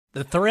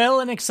The thrill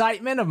and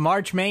excitement of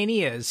March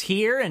Mania is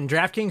here, and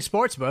DraftKings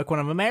Sportsbook, one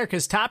of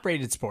America's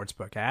top-rated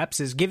sportsbook apps,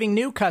 is giving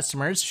new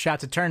customers a shot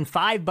to turn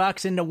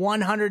 $5 into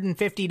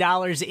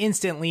 $150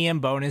 instantly in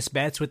bonus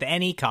bets with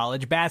any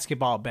college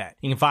basketball bet.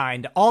 You can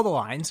find all the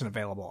lines and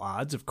available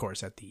odds, of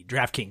course, at the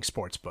DraftKings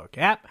Sportsbook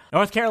app.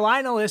 North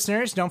Carolina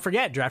listeners, don't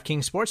forget,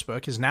 DraftKings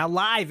Sportsbook is now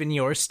live in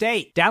your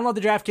state. Download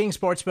the DraftKings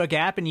Sportsbook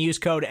app and use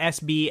code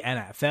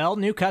SBNFL.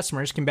 New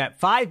customers can bet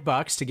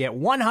 $5 to get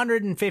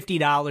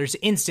 $150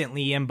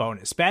 instantly in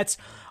bonus bets,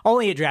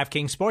 only at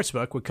DraftKings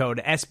Sportsbook with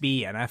code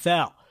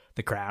SBNFL.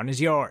 The crown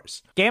is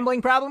yours.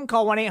 Gambling problem?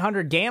 Call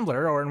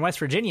 1-800-GAMBLER, or in West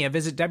Virginia,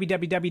 visit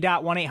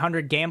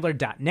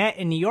www.1800gambler.net.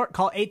 In New York,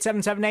 call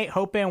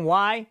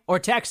 8778-HOPE-NY or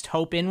text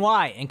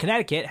HOPE-NY. In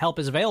Connecticut, help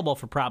is available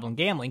for problem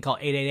gambling. Call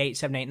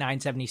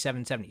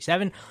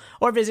 888-789-7777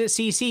 or visit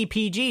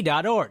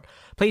ccpg.org.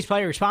 Please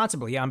play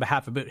responsibly on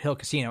behalf of Boot Hill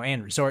Casino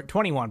and Resort.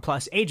 21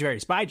 plus, age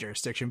varies by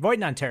jurisdiction. Void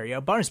in Ontario.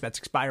 Bonus bets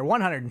expire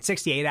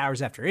 168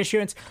 hours after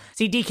issuance.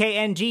 See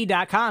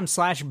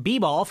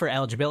dkng.com/bball for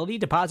eligibility,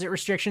 deposit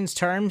restrictions,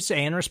 terms,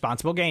 and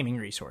responsible gaming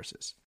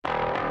resources.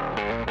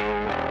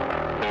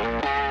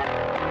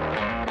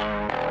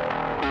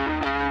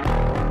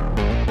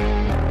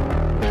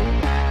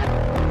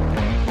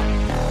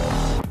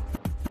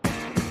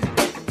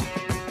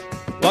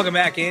 Welcome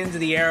back into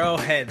the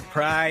Arrowhead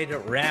Pride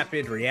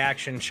Rapid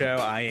Reaction Show.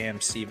 I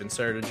am Steven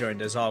Serta,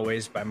 joined as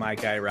always by my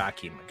guy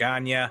Rocky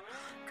Magana.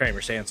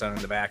 Kramer Sanson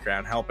in the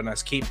background helping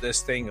us keep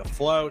this thing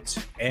afloat.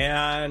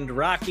 And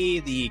Rocky,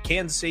 the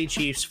Kansas City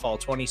Chiefs fall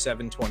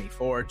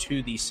 27-24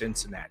 to the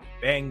Cincinnati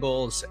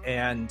Bengals.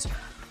 And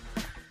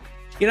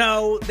you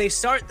know, they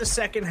start the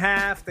second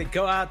half, they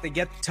go out, they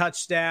get the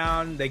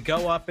touchdown, they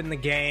go up in the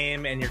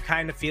game, and you're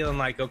kind of feeling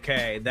like,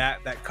 okay,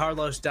 that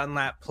Carlos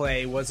Dunlap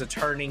play was a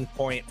turning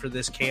point for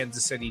this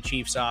Kansas City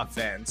Chiefs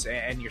offense.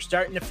 And you're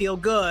starting to feel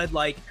good,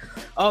 like,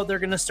 oh, they're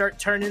going to start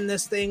turning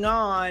this thing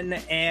on,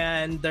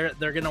 and they're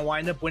going to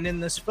wind up winning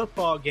this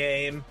football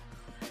game.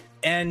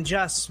 And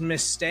just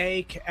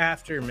mistake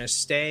after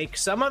mistake.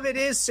 Some of it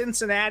is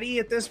Cincinnati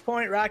at this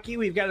point, Rocky.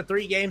 We've got a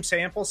 3-game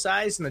sample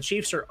size, and the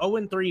Chiefs are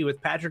 0-3 with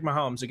Patrick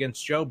Mahomes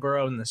against Joe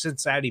Burrow and the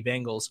Cincinnati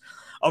Bengals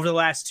over the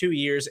last 2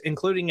 years,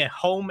 including a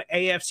home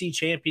AFC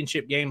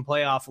Championship game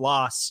playoff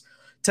loss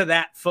to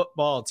that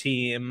football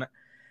team.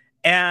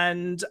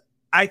 And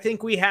I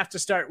think we have to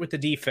start with the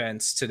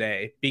defense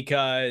today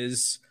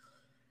because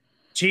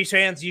Chiefs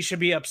fans, you should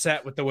be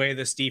upset with the way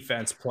this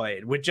defense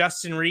played. With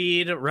Justin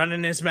Reed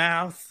running his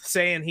mouth,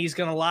 saying he's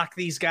going to lock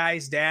these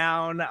guys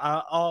down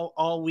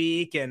all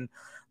week, and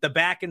the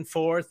back and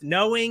forth,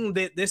 knowing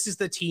that this is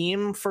the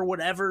team, for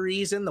whatever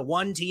reason, the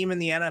one team in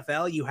the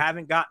NFL you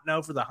haven't gotten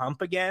over the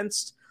hump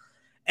against.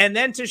 And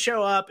then to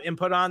show up and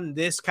put on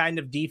this kind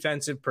of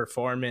defensive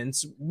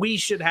performance, we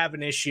should have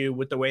an issue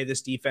with the way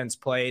this defense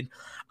played.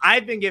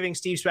 I've been giving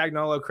Steve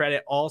Spagnuolo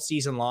credit all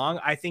season long.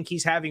 I think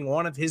he's having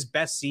one of his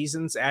best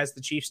seasons as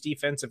the Chiefs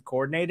defensive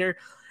coordinator,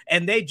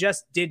 and they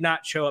just did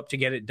not show up to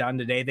get it done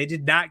today. They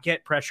did not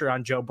get pressure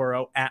on Joe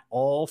Burrow at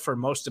all for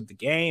most of the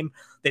game.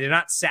 They did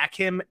not sack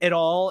him at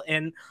all,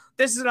 and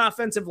this is an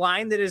offensive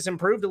line that has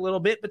improved a little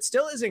bit, but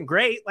still isn't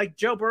great. Like,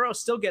 Joe Burrow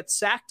still gets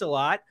sacked a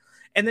lot.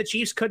 And the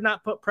Chiefs could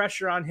not put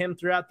pressure on him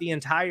throughout the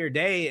entire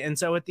day. And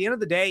so at the end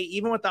of the day,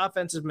 even with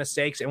offensive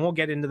mistakes, and we'll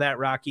get into that,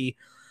 Rocky,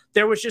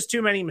 there was just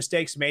too many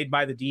mistakes made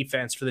by the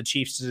defense for the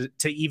Chiefs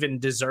to even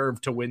deserve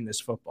to win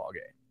this football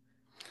game.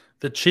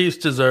 The Chiefs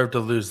deserve to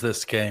lose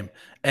this game,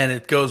 and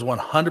it goes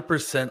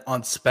 100%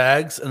 on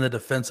Spags and the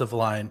defensive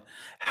line.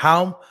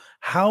 How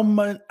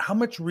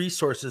much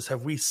resources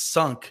have we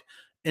sunk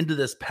into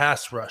this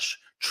pass rush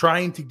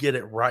trying to get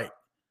it right?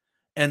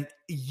 And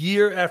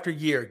year after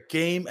year,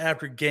 game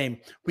after game,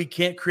 we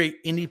can't create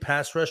any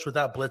pass rush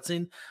without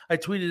blitzing. I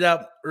tweeted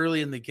out early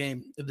in the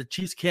game, if the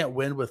Chiefs can't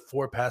win with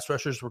 4 pass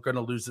rushers, we're going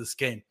to lose this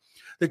game.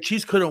 The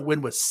Chiefs couldn't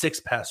win with 6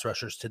 pass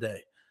rushers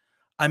today.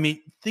 I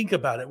mean, think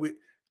about it.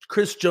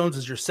 Chris Jones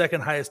is your second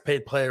highest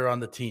paid player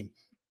on the team.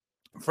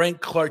 Frank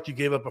Clark, you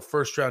gave up a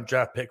first-round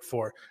draft pick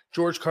for.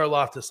 George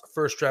Karlaftis, a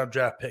first-round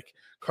draft pick.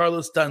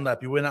 Carlos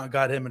Dunlap, you went out and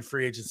got him in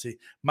free agency.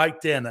 Mike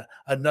Dana,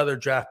 another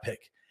draft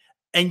pick.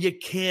 And you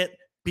can't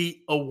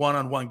beat a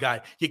one-on-one guy.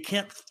 You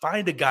can't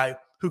find a guy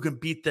who can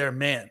beat their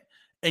man.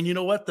 And you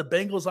know what? The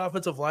Bengals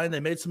offensive line,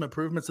 they made some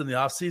improvements in the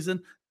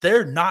offseason.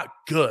 They're not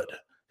good.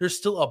 They're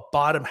still a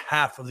bottom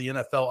half of the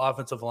NFL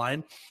offensive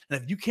line.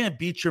 And if you can't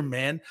beat your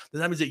man,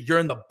 then that means that you're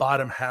in the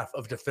bottom half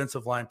of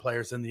defensive line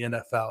players in the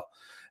NFL.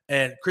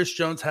 And Chris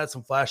Jones had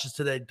some flashes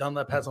today.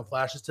 Dunlap had some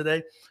flashes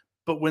today.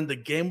 But when the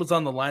game was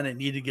on the line and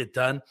needed to get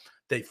done,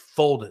 they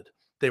folded.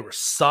 They were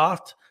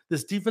soft.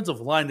 This defensive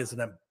line is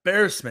an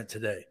embarrassment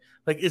today.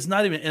 Like, it's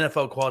not even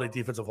NFL quality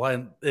defensive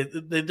line.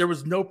 There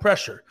was no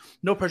pressure.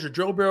 No pressure.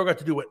 Joe Burrow got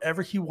to do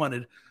whatever he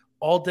wanted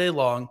all day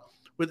long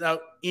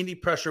without any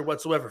pressure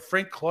whatsoever.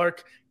 Frank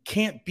Clark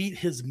can't beat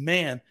his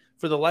man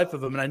for the life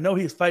of him. And I know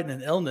he's fighting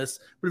an illness,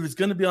 but if he's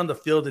going to be on the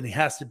field, then he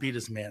has to beat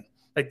his man.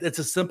 Like, it's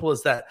as simple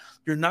as that.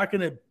 You're not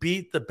going to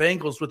beat the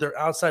Bengals with their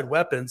outside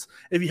weapons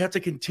if you have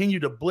to continue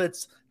to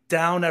blitz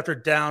down after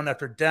down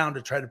after down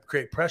to try to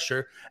create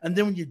pressure. And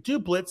then when you do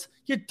blitz,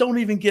 you don't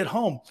even get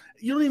home.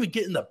 You don't even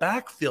get in the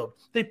backfield.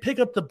 They pick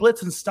up the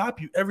blitz and stop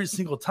you every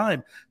single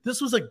time. This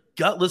was a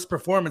gutless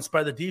performance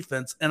by the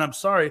defense. And I'm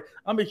sorry,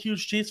 I'm a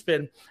huge Chiefs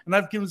fan, and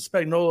I've given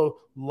Spagnuolo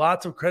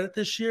lots of credit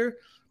this year,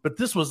 but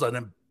this was an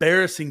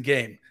embarrassing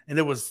game. And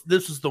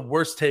this was the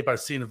worst tape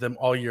I've seen of them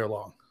all year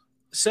long.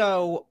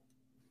 So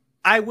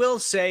I will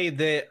say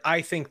that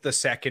I think the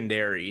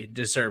secondary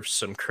deserves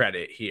some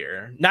credit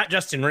here. Not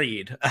Justin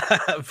Reed.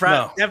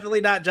 No.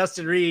 Definitely not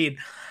Justin Reed.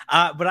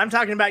 But I'm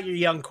talking about your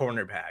young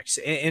cornerbacks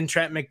in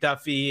Trent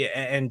McDuffie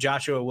and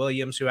Joshua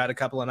Williams, who had a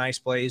couple of nice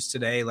plays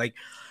today. Like,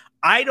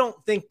 I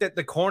don't think that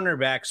the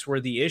cornerbacks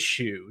were the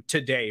issue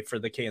today for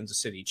the Kansas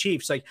City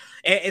Chiefs. Like,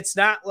 it's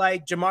not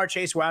like Jamar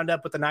Chase wound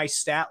up with a nice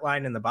stat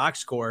line in the box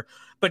score,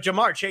 but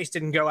Jamar Chase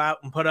didn't go out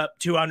and put up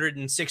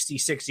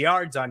 266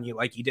 yards on you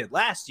like he did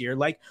last year.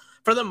 Like,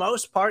 for the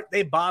most part,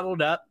 they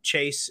bottled up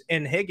Chase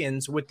and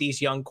Higgins with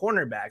these young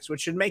cornerbacks, which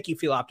should make you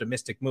feel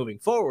optimistic moving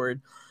forward.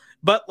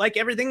 But like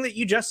everything that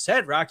you just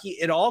said, Rocky,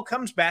 it all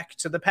comes back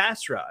to the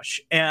pass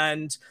rush.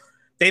 And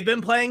they've been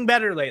playing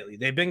better lately.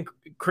 They've been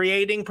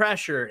creating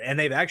pressure, and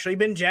they've actually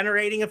been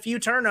generating a few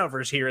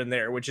turnovers here and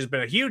there, which has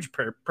been a huge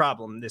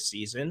problem this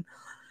season.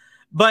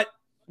 But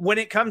when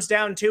it comes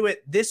down to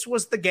it, this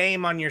was the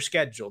game on your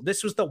schedule.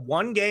 This was the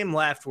one game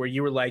left where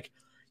you were like,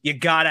 you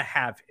got to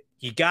have it.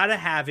 You got to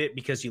have it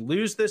because you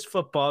lose this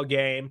football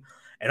game,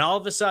 and all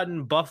of a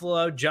sudden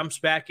Buffalo jumps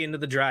back into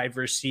the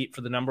driver's seat for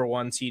the number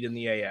 1 seed in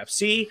the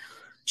AFC.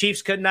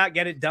 Chiefs could not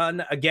get it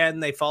done. Again,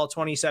 they fall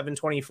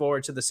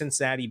 27-24 to the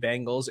Cincinnati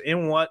Bengals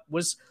in what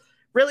was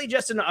really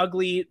just an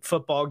ugly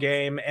football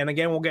game. And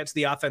again, we'll get to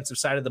the offensive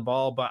side of the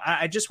ball, but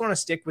I just want to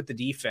stick with the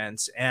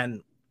defense.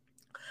 And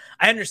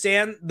I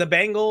understand the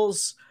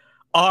Bengals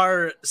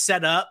are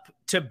set up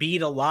to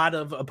beat a lot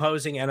of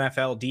opposing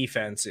NFL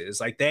defenses.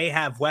 Like, they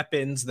have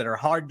weapons that are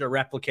hard to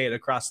replicate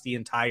across the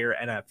entire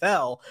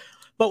NFL,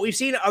 but we've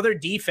seen other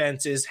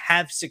defenses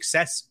have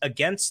success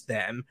against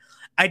them.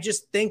 I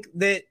just think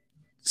that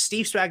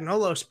Steve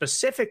Spagnuolo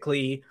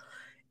specifically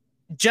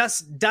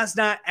just does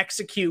not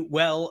execute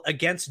well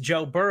against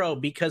Joe Burrow,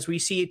 because we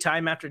see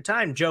time after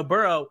time, Joe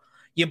Burrow,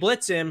 you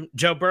blitz him,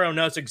 Joe Burrow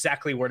knows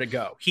exactly where to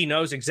go. He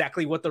knows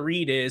exactly what the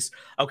read is.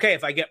 Okay,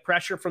 if I get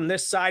pressure from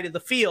this side of the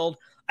field,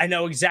 I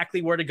know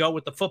exactly where to go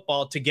with the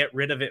football to get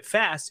rid of it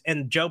fast.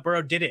 And Joe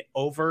Burrow did it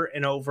over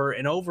and over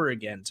and over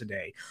again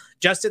today.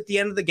 Just at the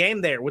end of the game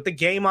there, with the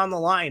game on the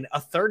line, a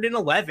 3rd and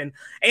 11,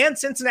 and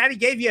Cincinnati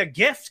gave you a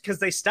gift because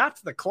they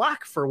stopped the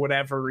clock for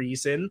whatever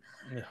reason.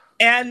 Yeah.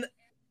 And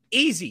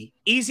easy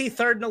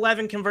 3rd and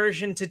 11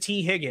 conversion to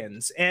T.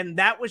 Higgins. And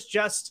that was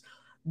just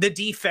the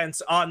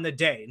defense on the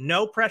day.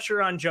 No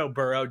pressure on Joe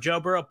Burrow. Joe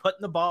Burrow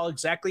putting the ball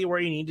exactly where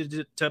he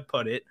needed to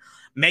put it,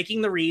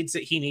 making the reads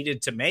that he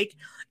needed to make,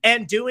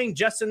 and doing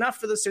just enough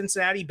for the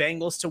Cincinnati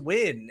Bengals to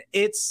win.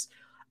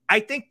 I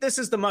think this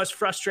is the most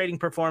frustrating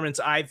performance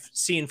I've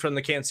seen from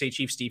the Kansas City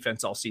Chiefs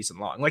defense all season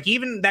long. Like,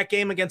 even that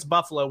game against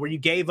Buffalo where you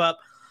gave up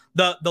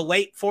the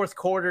late 4th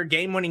quarter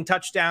game-winning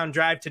touchdown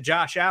drive to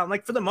Josh Allen.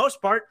 Like, for the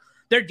most part,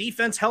 their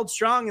defense held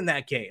strong in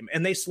that game,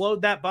 and they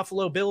slowed that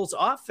Buffalo Bills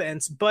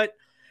offense, but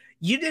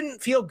you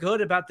didn't feel good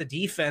about the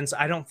defense,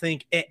 I don't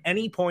think, at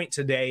any point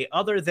today,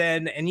 other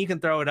than, and you can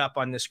throw it up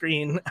on the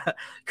screen,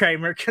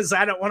 Kramer, because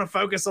I don't want to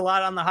focus a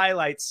lot on the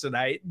highlights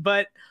tonight.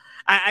 But,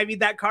 I mean,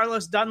 that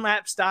Carlos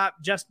Dunlap stop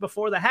just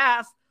before the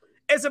half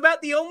is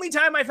about the only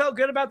time I felt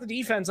good about the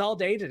defense all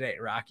day today,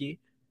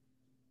 Rocky.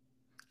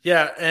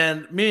 Yeah,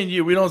 and me and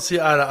you, we don't see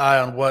eye to eye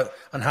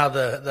on how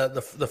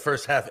the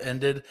first half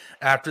ended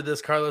after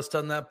this Carlos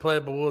Dunlap play,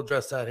 but we'll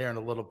address that here in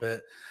a little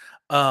bit.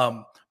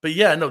 But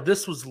yeah, no,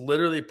 this was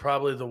literally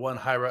probably the one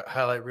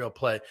highlight reel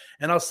play.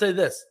 And I'll say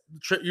this,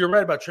 you're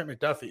right about Trent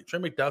McDuffie.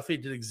 Trent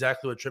McDuffie did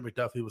exactly what Trent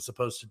McDuffie was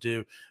supposed to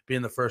do,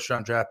 being the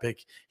 1st-round draft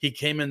pick. He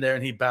came in there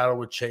and he battled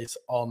with Chase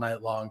all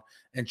night long,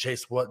 and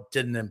Chase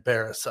didn't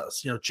embarrass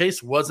us. You know,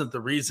 Chase wasn't the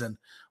reason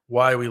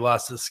why we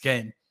lost this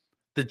game.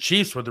 The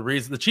Chiefs were the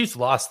reason. The Chiefs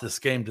lost this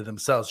game to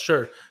themselves.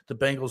 Sure, the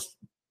Bengals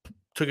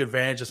took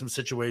advantage of some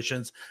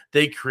situations.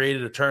 They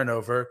created a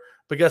turnover.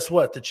 But guess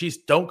what? The Chiefs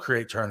don't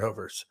create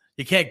turnovers.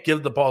 You can't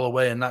give the ball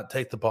away and not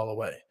take the ball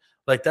away.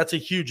 Like, that's a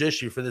huge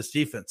issue for this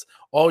defense.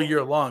 All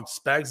year long,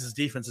 Spags'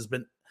 defense has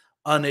been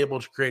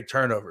unable to create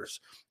turnovers.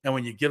 And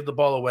when you give the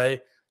ball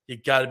away, you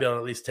got to be able to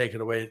at least take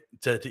it away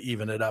to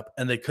even it up.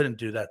 And they couldn't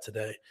do that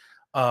today.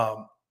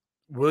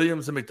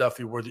 Williams and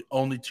McDuffie were the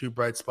only 2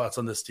 bright spots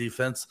on this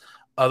defense.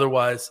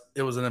 Otherwise,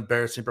 it was an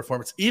embarrassing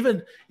performance.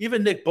 Even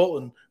Nick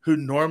Bolton, who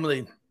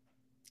normally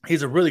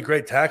he's a really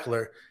great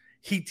tackler,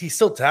 he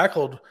still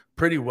tackled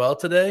pretty well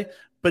today,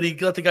 but he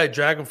let the guy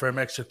drag him for an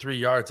extra 3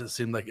 yards. It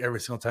seemed like every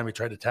single time he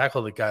tried to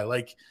tackle the guy.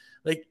 Like,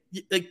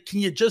 can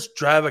you just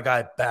drive a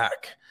guy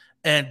back?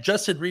 And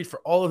Justin Reed, for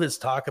all of his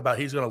talk about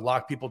he's going to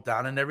lock people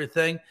down and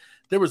everything,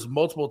 there was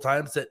multiple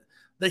times that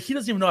that he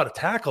doesn't even know how to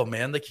tackle,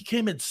 man. Like he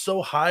came in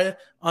so high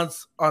on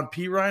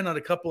P. Ryan on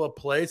a couple of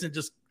plays and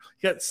just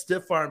got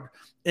stiff armed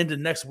into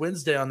next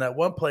Wednesday on that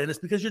one play. And it's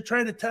because you're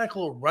trying to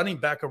tackle a running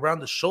back around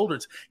the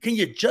shoulders. Can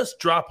you just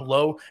drop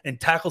low and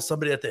tackle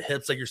somebody at the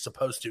hips like you're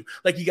supposed to?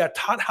 Like you got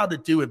taught how to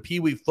do in Pee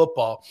Wee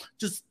football.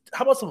 Just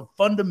how about some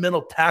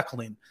fundamental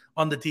tackling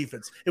on the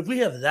defense? If we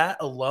have that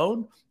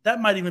alone,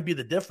 that might even be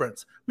the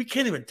difference. We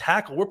can't even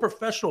tackle. We're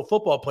professional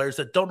football players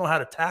that don't know how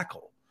to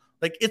tackle.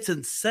 Like it's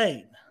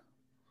insane.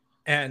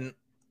 And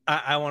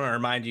I want to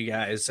remind you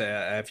guys,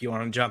 if you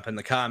want to jump in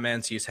the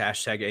comments, use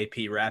hashtag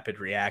AP Rapid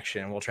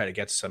Reaction. We'll try to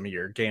get to some of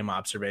your game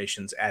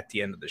observations at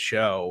the end of the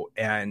show.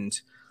 And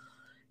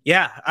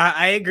yeah,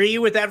 I agree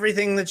with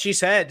everything that she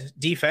said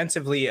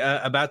defensively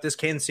about this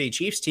Kansas City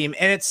Chiefs team.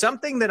 And it's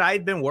something that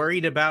I'd been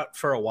worried about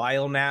for a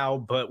while now.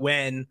 But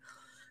when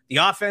the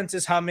offense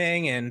is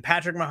humming and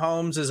Patrick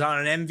Mahomes is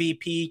on an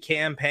MVP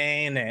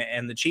campaign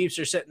and the Chiefs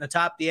are sitting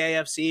atop the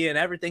AFC and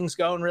everything's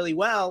going really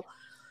well,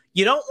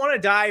 you don't want to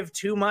dive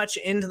too much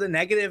into the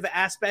negative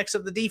aspects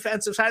of the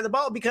defensive side of the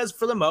ball because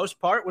for the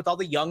most part, with all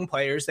the young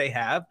players they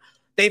have,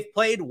 they've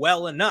played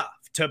well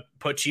enough to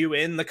put you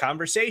in the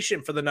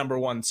conversation for the number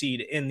one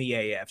seed in the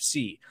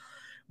AFC.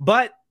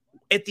 But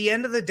at the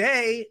end of the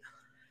day,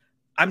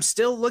 I'm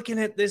still looking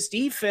at this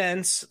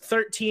defense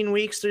 13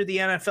 weeks through the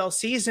NFL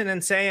season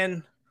and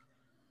saying,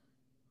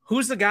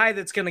 who's the guy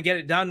that's going to get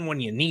it done when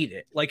you need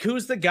it? Like,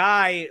 who's the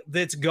guy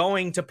that's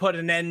going to put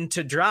an end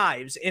to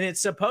drives? And it's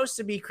supposed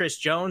to be Chris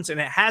Jones,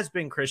 and it has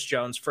been Chris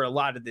Jones for a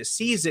lot of this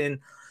season.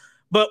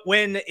 But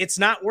when it's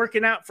not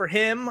working out for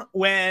him,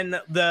 when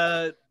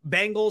the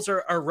Bengals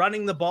are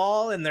running the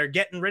ball and they're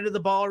getting rid of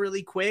the ball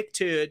really quick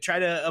to try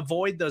to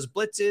avoid those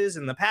blitzes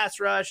and the pass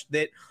rush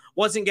that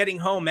wasn't getting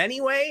home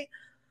anyway,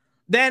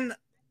 then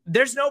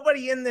there's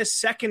nobody in this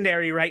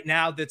secondary right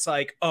now that's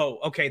like, oh,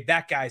 okay,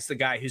 that guy's the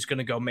guy who's going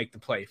to go make the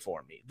play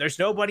for me. There's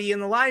nobody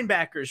in the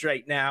linebackers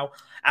right now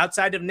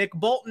outside of Nick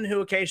Bolton who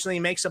occasionally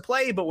makes a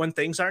play, but when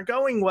things aren't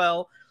going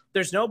well,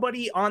 there's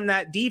nobody on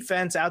that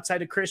defense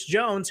outside of Chris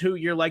Jones who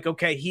you're like,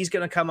 okay, he's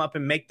going to come up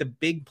and make the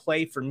big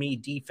play for me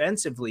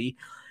defensively.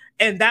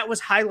 And that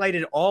was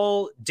highlighted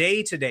all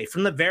day today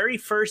from the very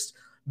first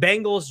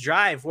Bengals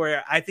drive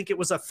where I think it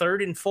was a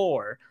 3rd and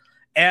 4.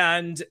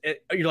 And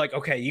you're like,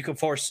 okay, you can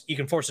force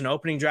an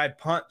opening drive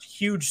punt,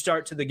 huge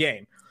start to the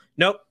game.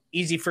 Nope,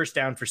 easy first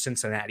down for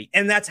Cincinnati.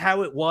 And that's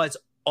how it was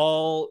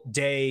all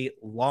day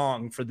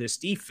long for this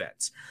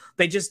defense.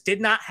 They just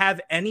did not have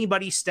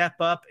anybody step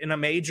up in a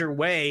major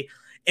way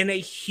in a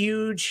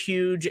huge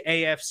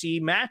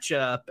AFC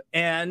matchup.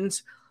 And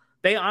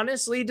they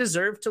honestly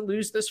deserve to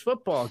lose this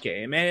football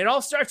game. And it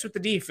all starts with the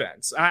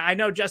defense. I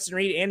know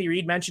Andy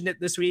Reid mentioned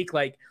it this week,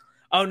 like,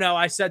 oh no,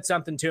 I said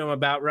something to him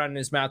about running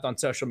his mouth on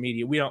social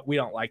media. We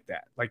don't like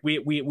that. Like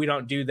we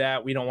don't do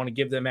that. We don't want to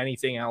give them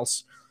anything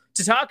else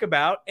to talk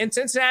about. And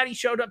Cincinnati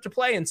showed up to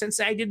play, and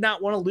Cincinnati did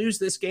not want to lose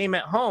this game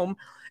at home.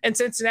 And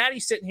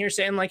Cincinnati's sitting here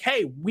saying like,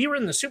 hey, we were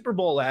in the Super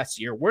Bowl last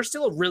year. We're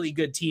still a really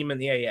good team in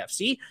the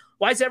AFC.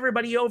 Why is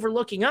everybody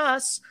overlooking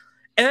us?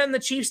 And then the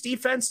Chiefs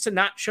defense to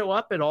not show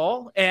up at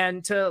all.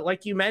 And to,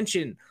 like you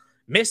mentioned,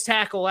 miss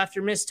tackle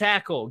after miss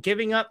tackle,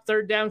 giving up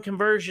 3rd down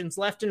conversions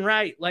left and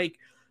right. Like,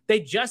 they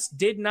just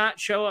did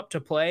not show up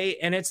to play,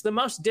 and it's the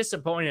most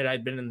disappointed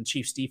I've been in the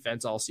Chiefs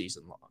defense all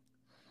season long.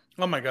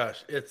 Oh my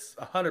gosh, it's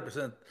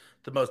 100%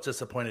 the most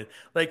disappointed.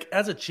 Like,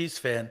 as a Chiefs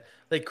fan,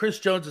 like Chris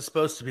Jones is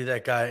supposed to be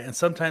that guy, and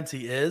sometimes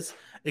he is,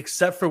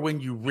 except for when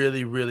you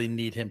really, really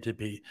need him to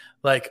be.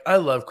 Like, I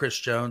love Chris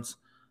Jones,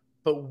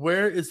 but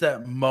where is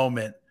that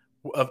moment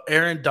of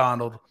Aaron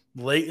Donald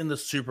late in the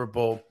Super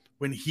Bowl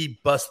when he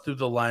busts through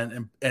the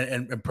line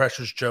and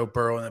pressures Joe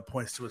Burrow and then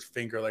points to his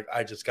finger like,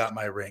 I just got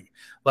my ring.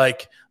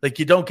 Like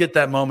you don't get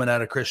that moment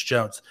out of Chris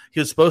Jones. He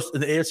was supposed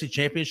in the AFC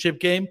Championship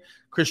game,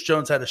 Chris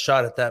Jones had a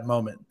shot at that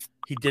moment.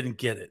 He didn't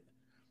get it.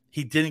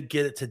 He didn't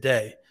get it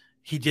today.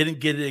 He didn't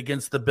get it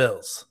against the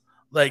Bills.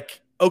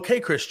 Like, okay,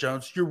 Chris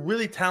Jones, you're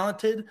really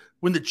talented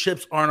when the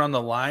chips aren't on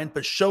the line,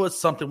 but show us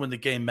something when the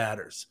game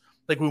matters.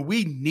 Like when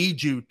we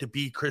need you to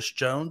be Chris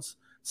Jones,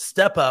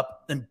 step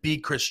up and be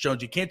Chris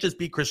Jones. You can't just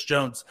be Chris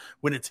Jones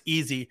when it's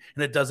easy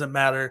and it doesn't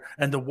matter.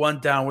 And the one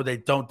down where they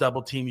don't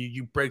double team you,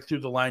 you break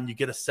through the line, you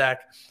get a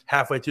sack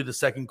halfway through the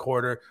second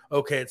quarter.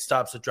 Okay, it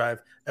stops the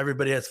drive.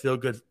 Everybody has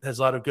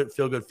a lot of good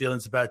feel-good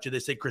feelings about you. They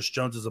say Chris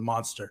Jones is a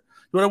monster.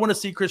 You know what I want to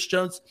see, Chris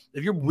Jones?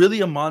 If you're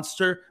really a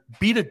monster,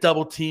 beat a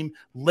double team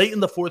late in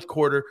the fourth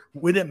quarter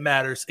when it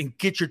matters and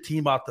get your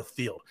team off the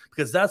field,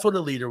 because that's what a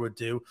leader would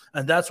do.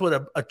 And that's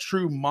what a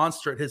true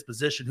monster at his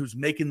position who's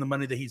making the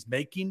money that he's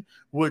making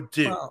would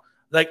do. Wow.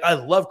 Like, I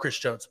love Chris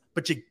Jones,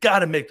 but you got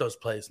to make those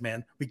plays,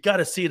 man. We got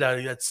to see it out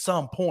of you at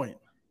some point.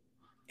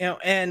 You know,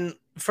 and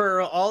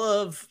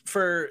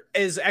for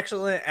as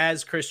excellent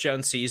as Chris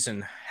Jones'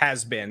 season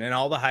has been and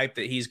all the hype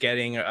that he's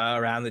getting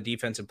around the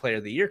defensive player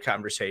of the year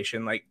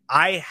conversation, like,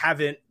 I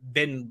haven't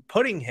been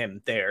putting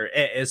him there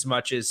as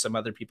much as some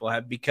other people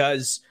have,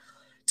 because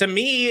to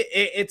me,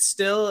 it's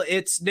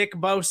Nick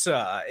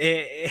Bosa.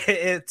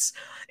 It's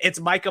it's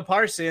Micah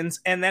Parsons,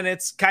 and then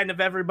it's kind of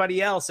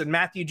everybody else. And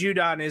Matthew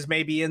Judon is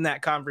maybe in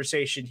that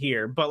conversation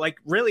here. But like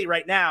really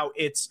right now,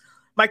 it's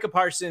Micah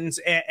Parsons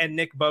and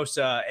Nick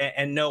Bosa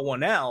and no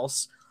one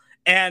else.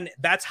 And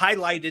that's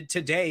highlighted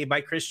today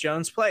by Chris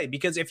Jones' play.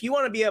 Because if you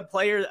want to be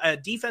a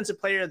defensive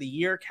player of the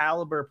year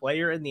caliber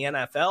player in the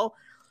NFL,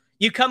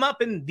 you come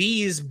up in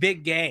these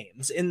big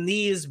games, in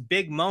these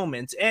big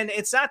moments. And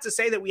it's not to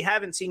say that we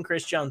haven't seen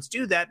Chris Jones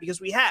do that, because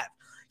we have.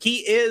 He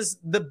is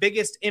the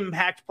biggest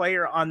impact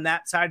player on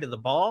that side of the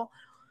ball.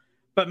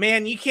 But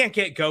man, you can't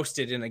get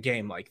ghosted in a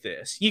game like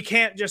this. You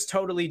can't just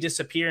totally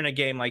disappear in a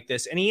game like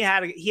this. And he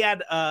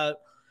had a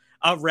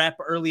rep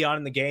early on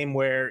in the game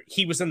where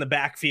he was in the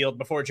backfield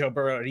before Joe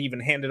Burrow had even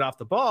handed off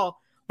the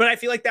ball. But I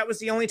feel like that was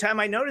the only time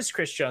I noticed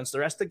Chris Jones the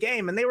rest of the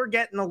game. And they were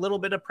getting a little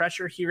bit of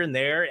pressure here and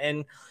there.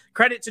 And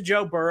credit to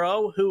Joe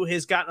Burrow, who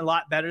has gotten a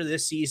lot better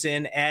this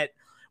season at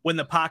when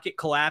the pocket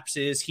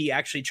collapses, he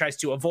actually tries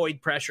to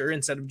avoid pressure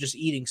instead of just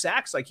eating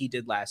sacks like he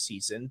did last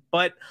season.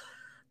 But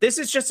this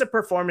is just a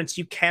performance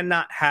you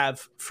cannot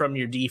have from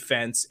your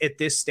defense at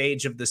this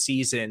stage of the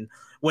season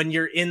when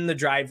you're in the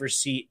driver's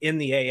seat in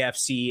the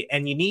AFC,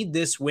 and you need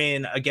this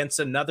win against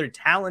another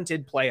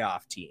talented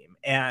playoff team.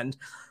 And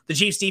the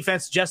Chiefs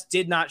defense just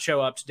did not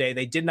show up today.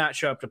 They did not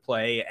show up to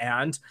play,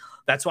 and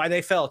that's why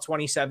they fell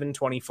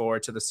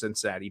 27-24 to the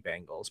Cincinnati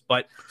Bengals.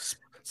 But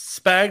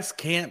Spags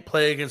can't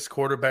play against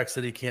quarterbacks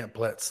that he can't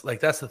blitz. Like,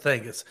 that's the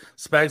thing. Is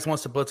Spags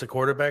wants to blitz a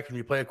quarterback, and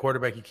you play a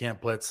quarterback you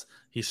can't blitz,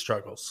 he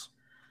struggles.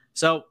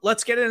 So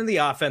let's get into the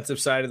offensive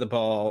side of the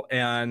ball.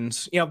 And,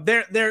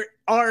 there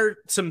are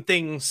some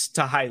things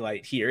to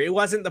highlight here. It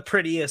wasn't the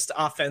prettiest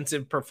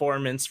offensive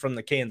performance from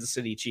the Kansas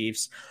City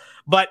Chiefs,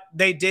 but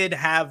they did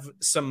have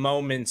some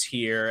moments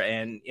here.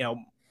 And,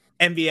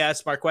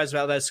 MVS, Marquez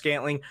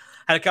Valdez-Scantling,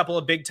 had a couple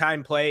of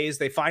big-time plays.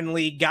 They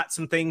finally got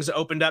some things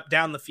opened up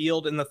down the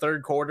field in the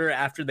third quarter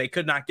after they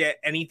could not get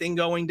anything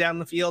going down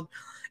the field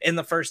in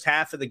the first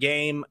half of the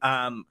game.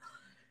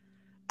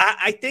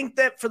 I think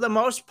that for the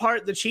most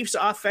part, the Chiefs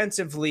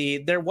offensively,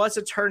 there was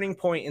a turning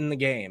point in the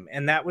game,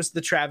 and that was the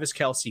Travis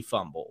Kelce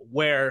fumble,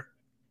 where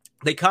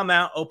they come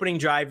out opening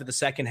drive of the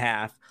second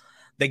half.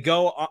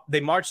 They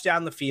march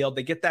down the field.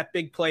 They get that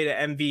big play to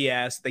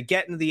MVS. They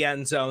get into the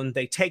end zone.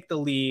 They take the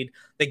lead.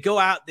 They go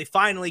out. They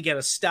finally get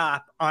a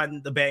stop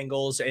on the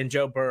Bengals and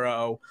Joe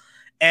Burrow.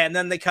 And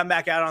then they come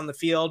back out on the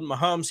field.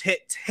 Mahomes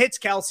hits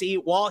Kelce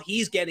while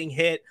he's getting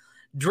hit,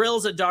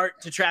 drills a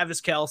dart to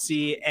Travis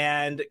Kelce,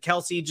 and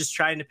Kelce, just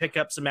trying to pick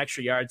up some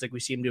extra yards like we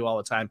see him do all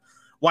the time,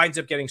 winds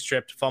up getting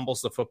stripped,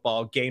 fumbles the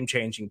football,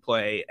 game-changing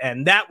play.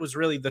 And that was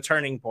really the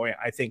turning point,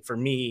 I think, for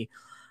me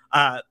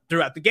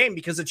throughout the game,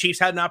 because the Chiefs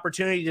had an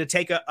opportunity to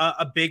take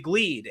a big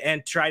lead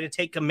and try to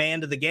take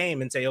command of the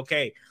game and say,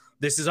 okay,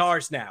 this is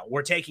ours now.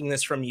 We're taking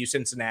this from you,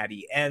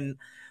 Cincinnati. And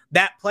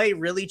that play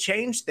really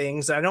changed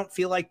things. I don't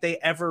feel like they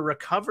ever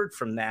recovered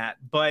from that.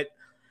 But,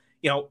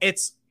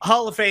 it's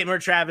Hall of Famer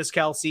Travis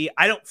Kelce.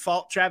 I don't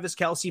fault Travis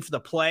Kelce for the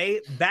play.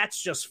 That's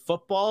just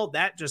football.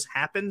 That just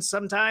happens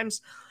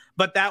sometimes.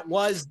 But that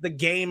was the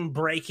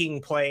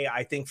game-breaking play,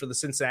 I think, for the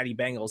Cincinnati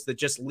Bengals that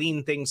just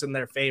leaned things in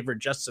their favor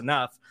just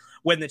enough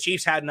when the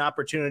Chiefs had an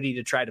opportunity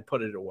to try to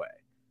put it away.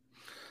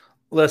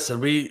 Listen,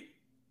 we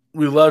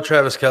love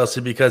Travis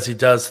Kelce because he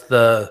does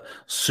the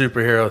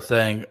superhero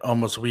thing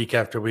almost week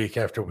after week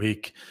after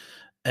week.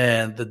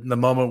 And the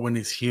moment when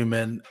he's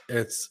human,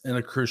 it's in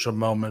a crucial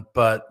moment.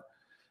 But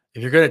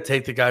if you're going to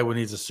take the guy when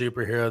he's a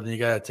superhero, then you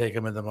got to take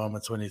him in the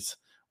moments when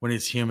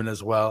he's human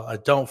as well. I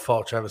don't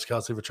fault Travis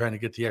Kelce for trying to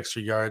get the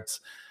extra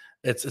yards.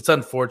 It's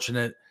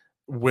unfortunate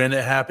when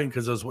it happened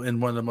because it was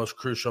in one of the most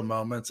crucial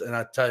moments. And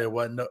I tell you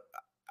what,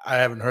 I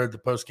haven't heard the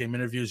post-game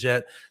interviews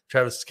yet.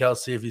 Travis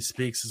Kelce, if he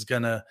speaks, is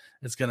gonna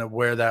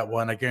wear that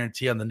one. I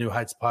guarantee on the New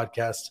Heights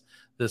podcast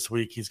this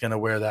week, he's gonna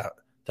wear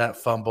that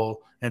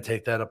fumble and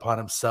take that upon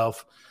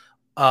himself.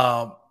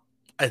 I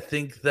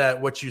think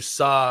that what you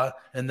saw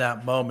in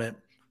that moment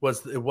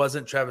it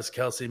wasn't Travis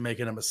Kelce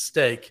making a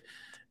mistake.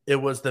 It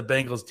was the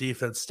Bengals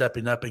defense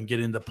stepping up and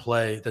getting the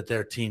play that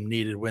their team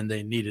needed when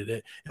they needed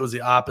it. It was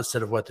the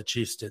opposite of what the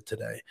Chiefs did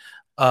today.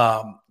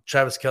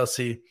 Travis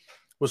Kelce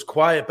was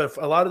quiet, but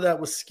a lot of that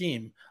was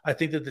scheme. I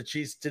think that the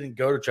Chiefs didn't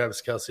go to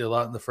Travis Kelce a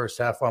lot in the first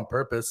half on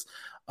purpose.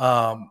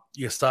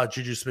 You saw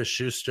Juju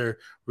Smith-Schuster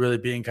really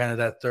being kind of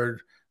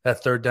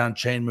that third down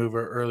chain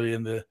mover early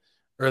in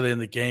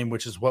the game,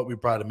 which is what we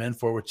brought him in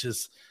for, which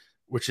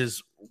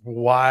is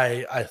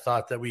why I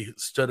thought that we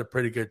stood a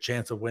pretty good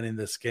chance of winning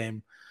this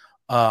game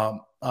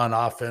on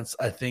offense.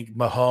 I think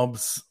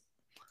Mahomes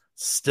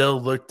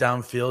still looked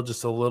downfield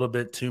just a little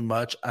bit too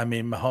much. I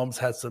mean, Mahomes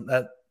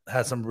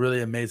has some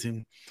really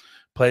amazing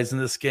plays in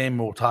this game.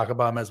 We'll talk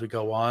about him as we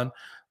go on.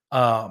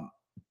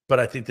 But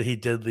I think that he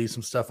did leave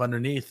some stuff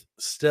underneath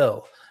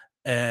still.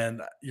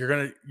 And you're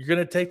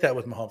gonna take that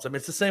with Mahomes. I mean,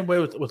 it's the same way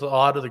with a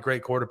lot of the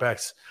great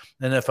quarterbacks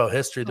in NFL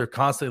history. They're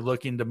constantly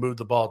looking to move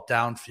the ball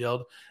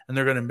downfield, and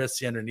they're gonna miss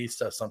the underneath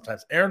stuff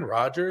sometimes. Aaron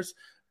Rodgers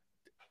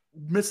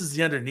misses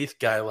the underneath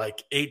guy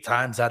like 8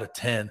 times out of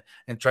 10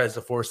 and tries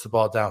to force the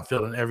ball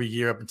downfield. And every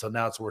year up until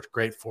now, it's worked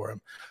great for him.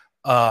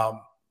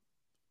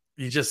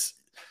 you just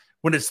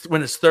when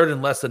it's third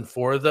and less than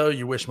 4, though,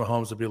 you wish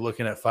Mahomes would be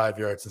looking at 5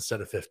 yards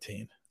instead of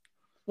 15.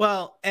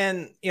 Well,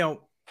 and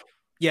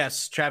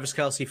yes, Travis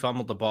Kelce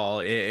fumbled the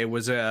ball. It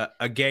was a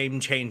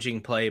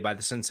game-changing play by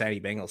the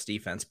Cincinnati Bengals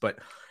defense. But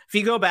if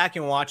you go back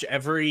and watch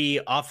every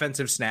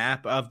offensive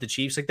snap of the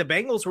Chiefs, like the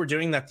Bengals were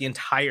doing that the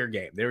entire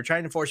game. They were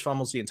trying to force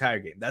fumbles the entire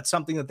game. That's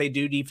something that they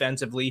do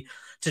defensively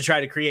to try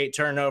to create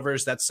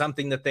turnovers. That's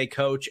something that they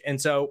coach. And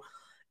so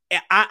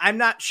I'm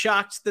not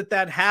shocked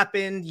that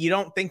happened. You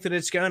don't think that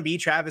it's going to be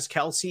Travis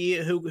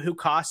Kelce who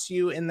costs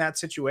you in that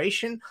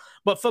situation,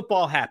 but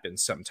football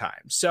happens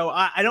sometimes. So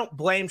I don't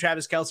blame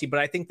Travis Kelce, but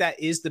I think that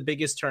is the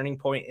biggest turning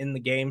point in the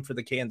game for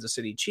the Kansas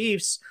City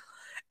Chiefs.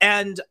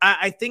 And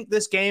I think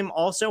this game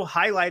also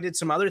highlighted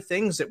some other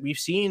things that we've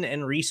seen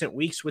in recent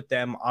weeks with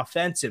them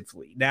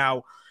offensively.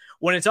 Now,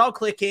 when it's all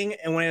clicking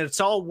and when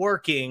it's all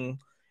working,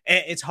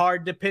 it's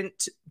hard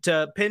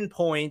to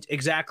pinpoint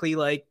exactly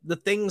like the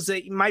things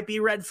that might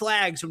be red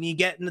flags when you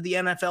get into the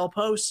NFL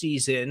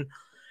postseason.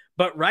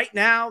 But right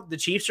now, the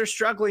Chiefs are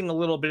struggling a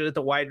little bit at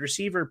the wide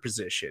receiver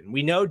position.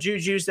 We know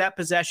Juju's that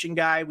possession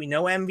guy. We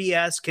know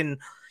MVS can,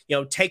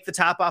 take the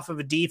top off of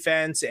a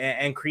defense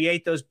and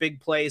create those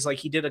big plays like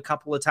he did a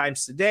couple of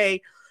times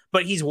today,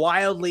 but he's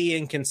wildly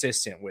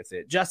inconsistent with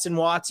it. Justin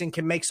Watson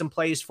can make some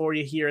plays for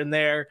you here and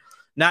there.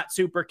 Not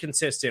super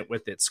consistent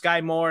with it.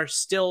 Sky Moore,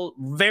 still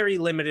very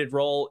limited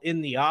role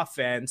in the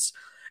offense.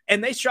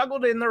 And they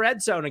struggled in the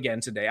red zone again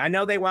today. I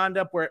know they wound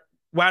up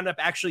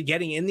actually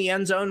getting in the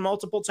end zone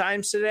multiple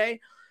times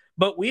today,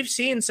 but we've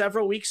seen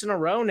several weeks in a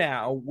row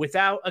now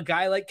without a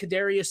guy like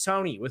Kadarius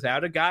Toney,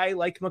 without a guy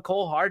like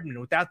Mecole Hardman,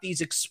 without these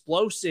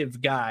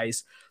explosive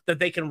guys that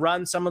they can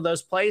run some of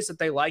those plays that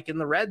they like in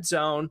the red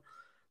zone.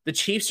 The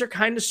Chiefs are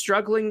kind of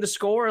struggling to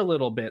score a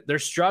little bit. They're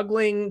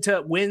struggling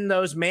to win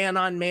those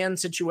man-on-man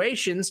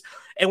situations.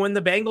 And when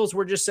the Bengals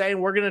were just saying,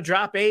 we're going to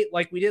drop 8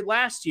 like we did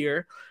last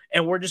year,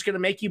 and we're just going to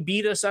make you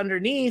beat us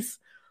underneath,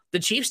 the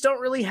Chiefs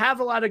don't really have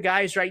a lot of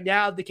guys right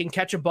now that can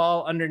catch a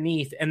ball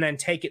underneath and then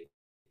take it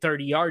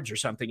 30 yards or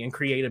something and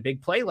create a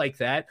big play like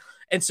that.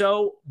 And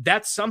so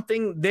that's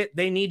something that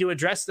they need to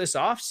address this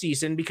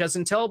offseason, because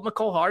until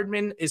Mecole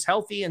Hardman is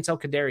healthy, until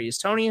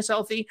Kadarius Toney is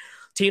healthy,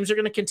 teams are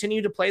going to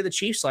continue to play the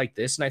Chiefs like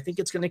this. And I think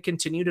it's going to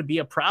continue to be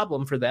a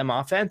problem for them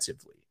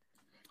offensively.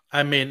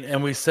 I mean,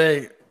 and we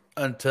say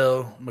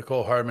until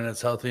Mecole Hardman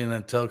is healthy and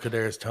until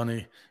Kadarius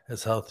Toney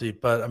is healthy,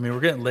 but I mean,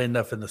 we're getting late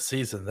enough in the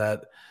season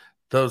that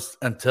those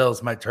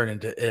untils might turn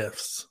into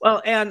ifs.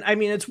 Well, and I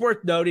mean, it's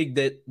worth noting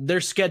that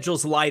their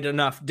schedule's light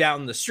enough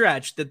down the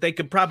stretch that they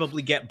could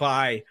probably get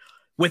by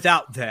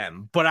without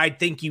them. But I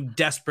think you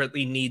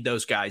desperately need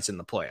those guys in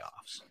the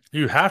playoffs.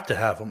 You have to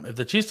have them. If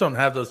the Chiefs don't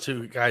have those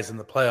 2 guys in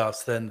the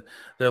playoffs, then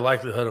their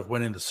likelihood of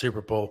winning the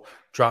Super Bowl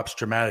drops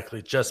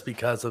dramatically, just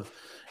because of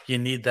you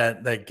need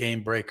that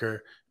game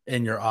breaker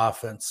in your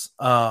offense.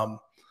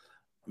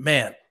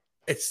 Man,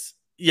 it's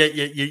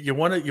you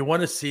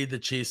want to see the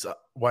Chiefs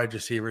wide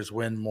receivers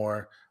win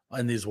more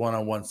in these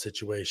one-on-one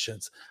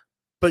situations,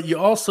 but you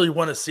also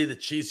want to see the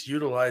Chiefs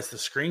utilize the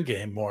screen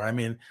game more. I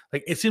mean,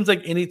 like, it seems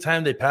like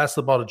anytime they pass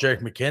the ball to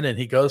Jerick McKinnon,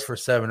 he goes for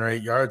 7 or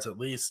 8 yards at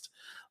least.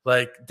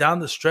 Like, down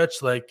the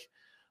stretch, like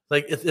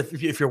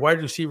if your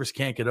wide receivers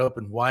can't get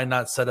open, why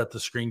not set up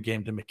the screen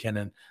game to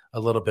McKinnon a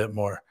little bit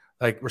more?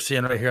 Like we're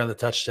seeing right here on the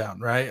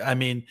touchdown, right? I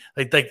mean,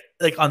 like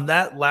on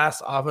that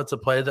last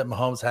offensive play that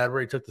Mahomes had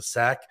where he took the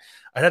sack,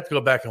 I'd have to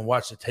go back and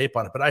watch the tape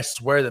on it, but I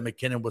swear that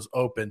McKinnon was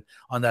open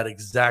on that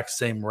exact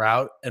same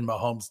route, and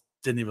Mahomes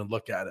didn't even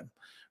look at him,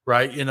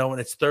 right? When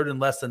it's third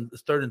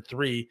and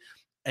 3,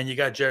 and you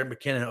got Jerick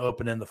McKinnon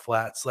open in the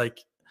flats, like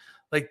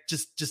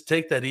just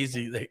take that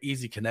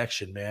easy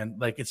connection, man.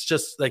 Like, it's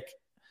just like,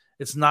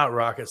 it's not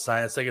rocket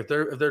science. Like, if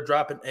they're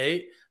dropping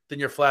 8, then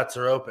your flats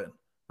are open,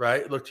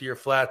 right? Look to your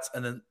flats,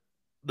 and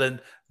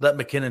then let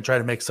McKinnon try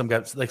to make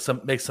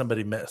make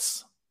somebody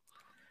miss.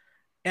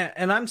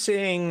 And I'm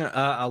seeing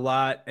a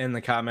lot in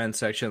the comment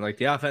section, like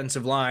the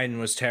offensive line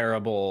was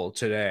terrible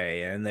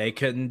today and they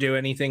couldn't do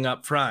anything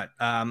up front.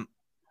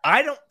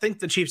 I don't think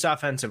the Chiefs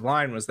offensive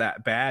line was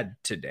that bad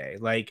today.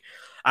 Like,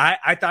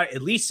 I thought,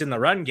 at least in the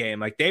run game,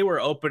 like they were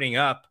opening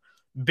up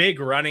big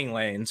running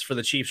lanes for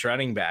the Chiefs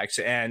running backs.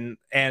 And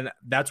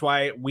that's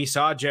why we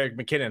saw Jerick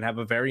McKinnon have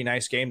a very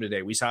nice game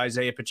today. We saw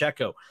Isaiah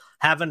Pacheco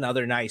have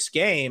another nice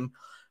game.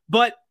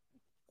 But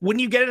when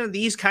you get into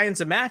these kinds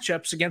of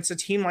matchups against a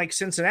team like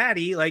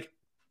Cincinnati, like,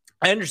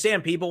 I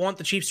understand people want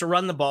the Chiefs to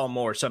run the ball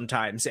more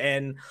sometimes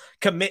and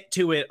commit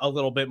to it a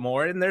little bit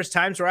more. And there's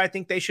times where I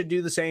think they should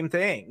do the same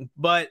thing.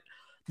 But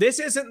this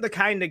isn't the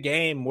kind of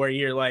game where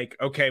you're like,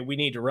 okay, we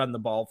need to run the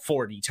ball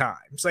 40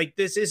 times. Like,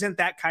 this isn't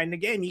that kind of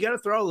game. You got to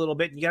throw a little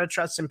bit and you got to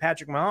trust in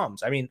Patrick Mahomes.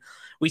 I mean,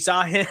 we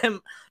saw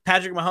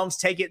Patrick Mahomes,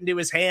 take it into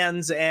his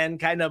hands and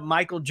kind of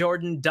Michael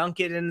Jordan dunk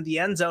it into the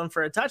end zone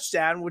for a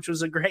touchdown, which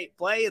was a great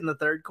play in the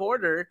third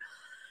quarter.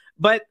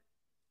 But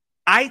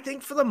I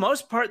think for the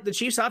most part, the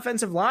Chiefs'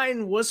 offensive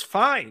line was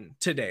fine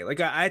today.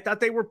 Like I thought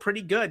they were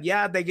pretty good.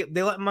 Yeah, they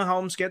let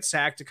Mahomes get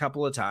sacked a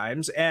couple of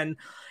times, and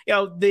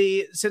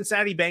the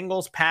Cincinnati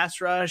Bengals pass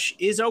rush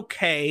is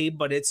okay,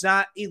 but it's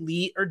not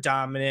elite or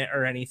dominant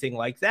or anything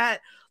like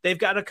that. They've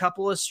got a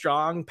couple of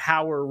strong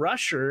power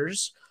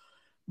rushers,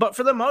 but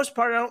for the most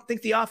part, I don't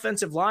think the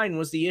offensive line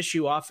was the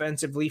issue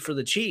offensively for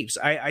the Chiefs.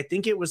 I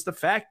think it was the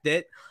fact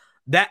that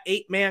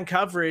 8-man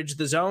coverage,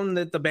 the zone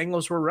that the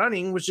Bengals were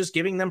running, was just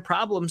giving them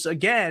problems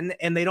again,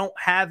 and they don't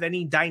have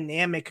any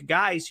dynamic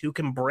guys who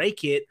can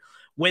break it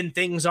when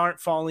things aren't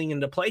falling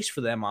into place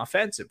for them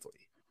offensively.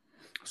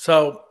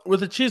 So with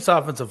the Chiefs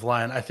offensive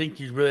line, I think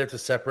you really have to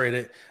separate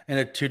it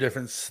into two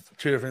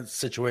different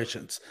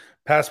situations: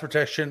 pass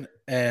protection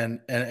and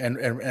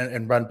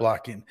run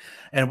blocking.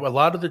 And a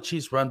lot of the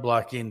Chiefs run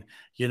blocking,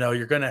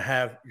 you're going to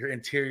have your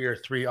interior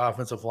 3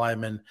 offensive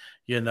linemen,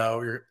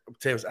 your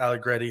say it was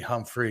Allegretti,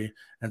 Humphrey,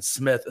 and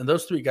Smith. And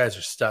those 3 guys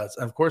are studs.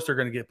 And of course, they're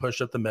going to get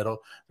pushed up the middle.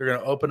 They're going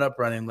to open up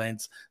running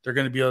lanes. They're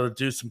going to be able to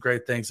do some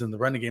great things in the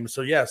running game.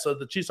 So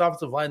the Chiefs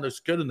offensive line looks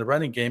good in the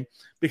running game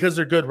because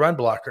they're good run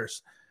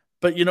blockers.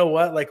 But you know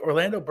what? Like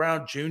Orlando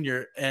Brown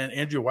Jr. and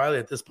Andrew Wiley,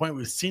 at this point,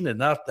 we've seen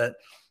enough that,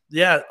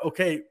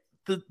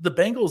 the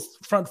Bengals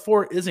front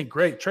 4 isn't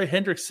great. Trey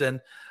Hendrickson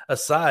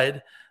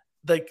aside,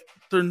 like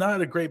they're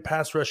not a great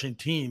pass rushing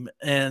team,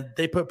 and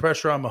they put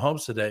pressure on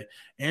Mahomes today.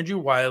 Andrew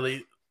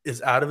Wiley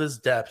is out of his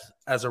depth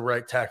as a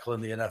right tackle in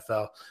the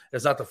NFL.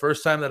 It's not the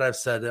first time that I've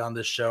said it on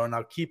this show, and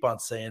I'll keep on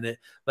saying it.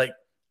 Like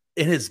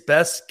in his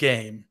best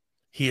game,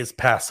 he is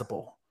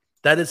passable.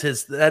 That is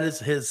his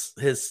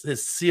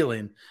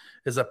ceiling.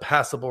 Is a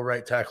passable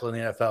right tackle in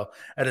the NFL.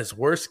 At his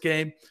worst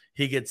game,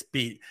 he gets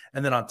beat.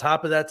 And then on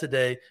top of that,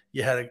 today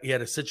you had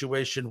a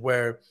situation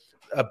where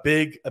a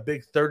big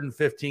 3rd and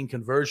 15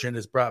 conversion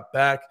is brought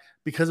back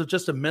because of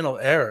just a mental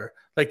error.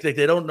 Like they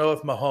don't know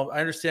if Mahomes. I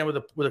understand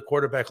with a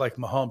quarterback like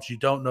Mahomes, you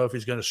don't know if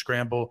he's going to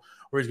scramble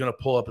or he's going to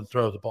pull up and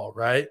throw the ball,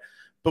 right?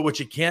 But what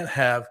you can't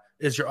have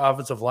is your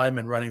offensive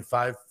lineman running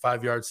five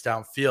yards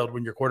downfield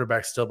when your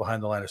quarterback's still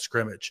behind the line of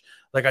scrimmage.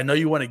 Like, I know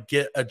you want to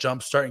get a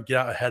jump start and get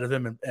out ahead of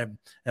him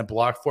and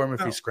block for him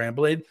if he's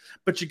scrambling,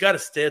 but you got to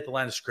stay at the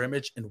line of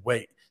scrimmage and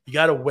wait. You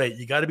got to wait.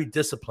 You got to be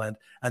disciplined.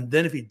 And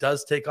then if he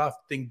does take off,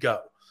 then go.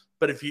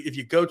 But if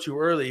you go too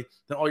early,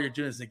 then all you're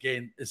doing is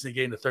negating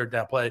the 3rd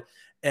down play.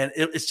 And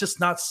it's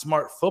just not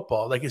smart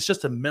football. Like, it's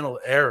just a mental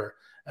error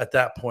at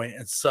that point.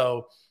 And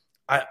so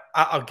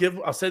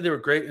I'll say they were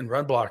great in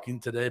run blocking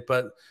today,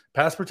 but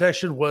pass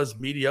protection was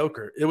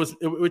mediocre. It was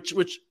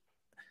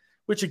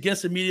which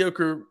against a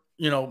mediocre,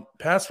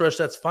 pass rush,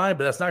 that's fine,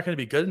 but that's not going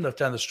to be good enough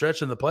down the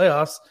stretch in the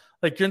playoffs.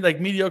 Like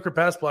mediocre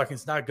pass blocking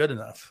is not good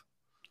enough.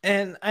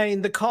 And I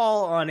mean, the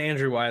call on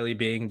Andrew Wiley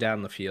being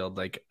down the field,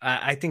 like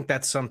I think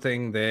that's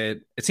something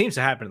that it seems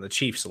to happen to the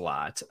Chiefs a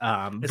lot.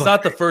 It's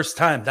not the first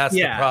time. That's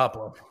the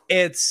problem.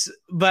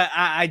 But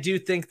I do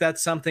think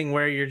that's something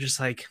where you're just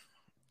like,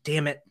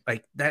 damn it,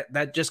 like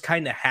that just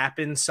kind of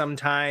happens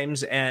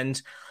sometimes.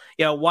 And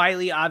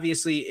Wiley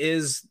obviously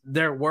is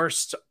their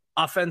worst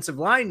offensive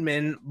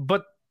lineman,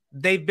 but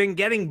they've been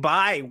getting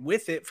by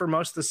with it for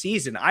most of the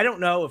season. I don't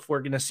know if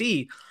we're going to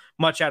see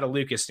much out of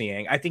Lucas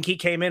Niang. I think he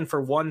came in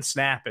for 1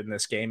 snap in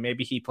this game.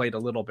 Maybe he played a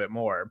little bit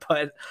more,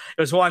 but it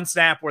was 1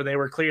 snap where they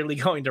were clearly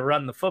going to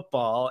run the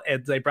football,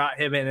 and they brought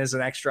him in as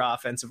an extra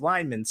offensive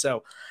lineman.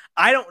 So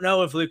I don't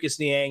know if Lucas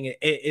Niang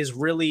is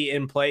really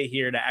in play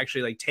here to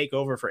actually like take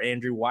over for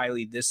Andrew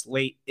Wiley this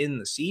late in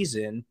the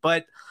season.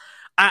 But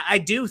I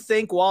do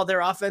think while their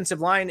offensive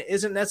line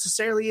isn't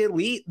necessarily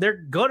elite, they're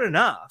good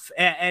enough.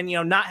 And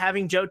not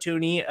having Joe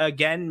Thuney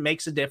again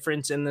makes a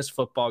difference in this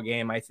football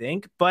game, I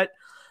think. But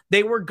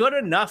they were good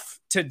enough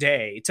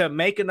today to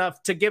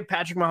give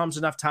Patrick Mahomes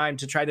enough time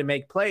to try to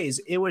make plays.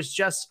 It was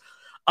just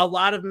a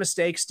lot of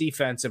mistakes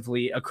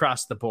defensively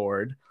across the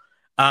board,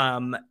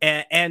 and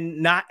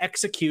not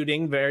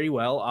executing very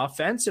well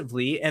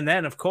offensively. And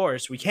then, of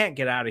course, we can't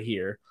get out of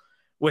here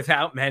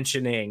without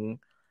mentioning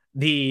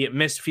the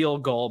missed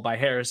field goal by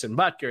Harrison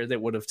Butker that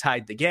would have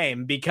tied the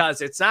game, because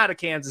it's not a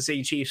Kansas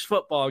City Chiefs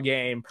football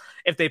game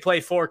if they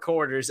play 4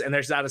 quarters and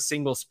there's not a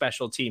single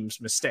special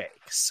teams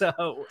mistake.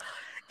 So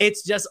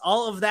it's just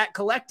all of that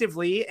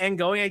collectively, and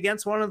going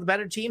against one of the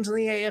better teams in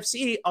the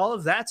AFC, all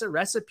of that's a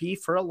recipe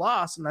for a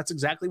loss, and that's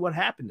exactly what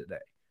happened today.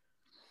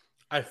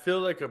 I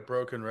feel like a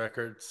broken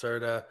record,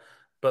 Serta,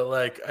 but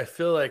I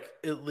feel like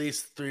at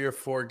least 3 or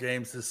 4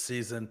 games this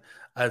season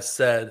I've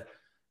said,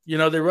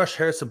 they rushed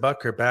Harrison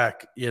Butker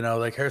back.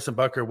 Harrison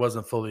Butker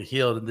wasn't fully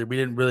healed, and we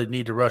didn't really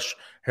need to rush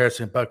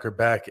Harrison Butker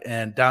back.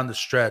 And down the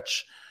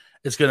stretch,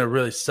 it's going to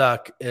really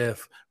suck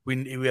if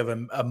we have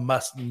a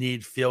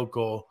must-need field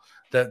goal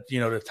that,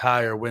 to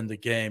tie or win the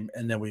game,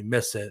 and then we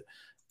miss it.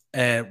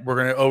 And we're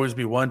going to always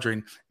be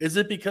wondering, is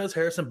it because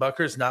Harrison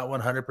Butker is not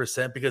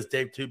 100%? Because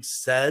Dave Tube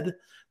said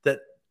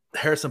that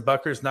Harrison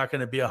Butker is not going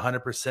to be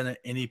 100% at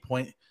any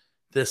point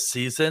this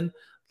season.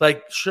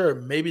 Sure,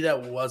 maybe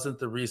that wasn't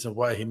the reason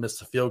why he missed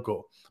the field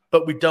goal,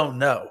 but we don't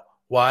know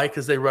why,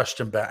 because they rushed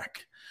him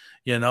back.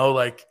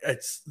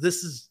 This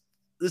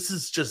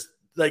is just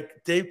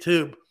like Dave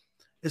Tube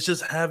is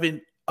just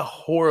having a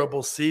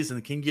horrible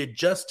season. Can you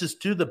just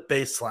do the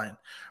baseline,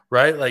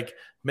 right? Like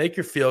make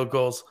your field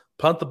goals,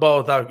 punt the ball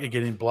without it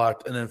getting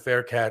blocked, and then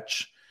fair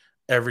catch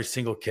every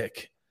single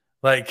kick.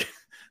 Like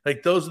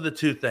those are the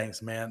two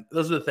things, man.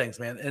 Those are the things,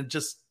 man. And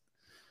just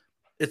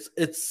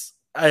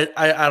I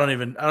don't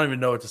even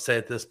know what to say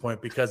at this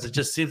point, because it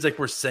just seems like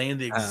we're saying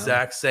the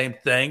exact same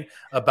thing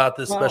about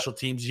this special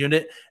teams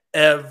unit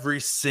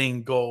every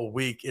single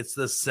week. It's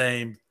the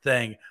same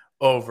thing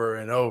over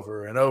and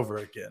over and over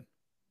again.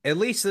 At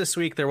least this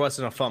week there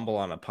wasn't a fumble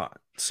on a punt,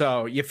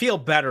 so you feel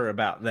better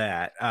about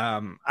that.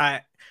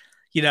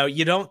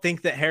 You don't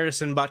think that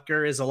Harrison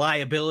Butker is a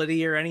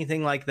liability or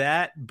anything like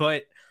that,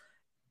 but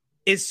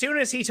as soon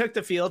as he took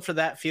the field for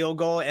that field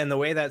goal and the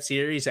way that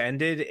series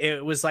ended,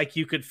 it was like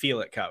you could feel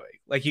it coming.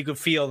 Like you could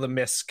feel the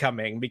miss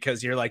coming,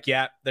 because you're like,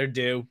 yeah, they're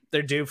due.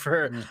 They're due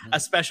for a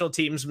special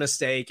teams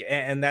mistake.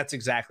 And that's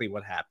exactly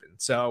what happened.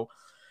 So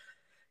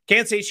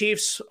Kansas City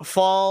Chiefs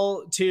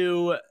fall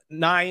to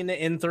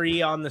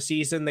 9-3 on the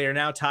season. They are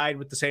now tied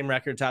with the same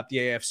record atop the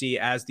AFC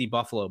as the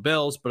Buffalo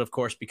Bills. But of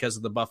course, because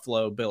of the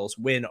Buffalo Bills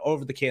win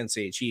over the Kansas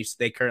City Chiefs,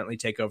 they currently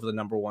take over the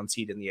number 1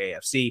 seed in the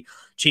AFC.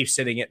 Chiefs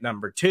sitting at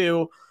number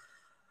 2.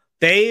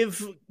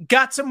 They've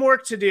got some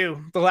work to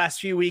do the last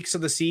few weeks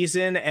of the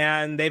season,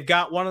 and they've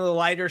got one of the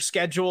lighter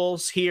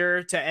schedules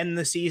here to end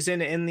the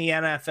season in the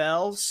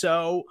NFL.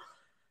 So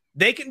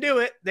they can do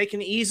it. They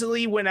can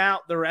easily win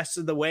out the rest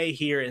of the way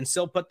here and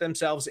still put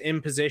themselves in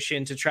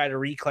position to try to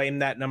reclaim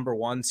that number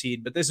 1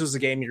 seed. But this was a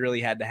game you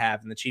really had to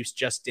have, and the Chiefs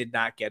just did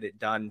not get it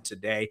done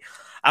today.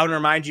 I want to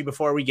remind you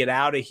before we get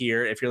out of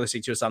here, if you're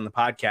listening to us on the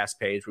podcast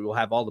page, we will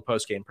have all the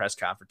post-game press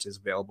conferences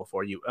available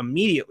for you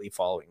immediately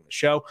following the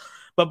show.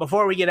 But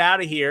before we get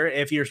out of here,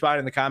 if you respond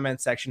in the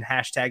comments section,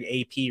 hashtag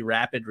AP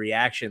Rapid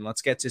Reaction,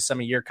 let's get to some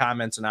of your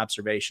comments and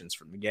observations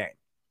from the game.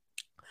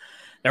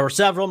 There were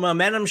several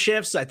momentum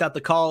shifts. I thought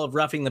the call of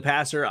roughing the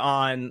passer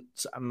on,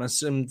 I'm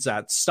assuming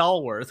that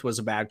Stallworth, was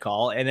a bad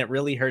call, and it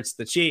really hurts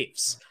the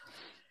Chiefs.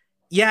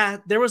 Yeah,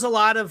 there was a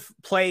lot of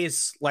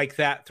plays like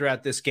that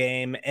throughout this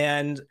game.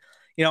 And,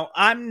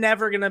 I'm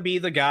never going to be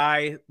the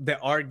guy that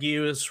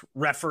argues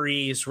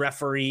referees,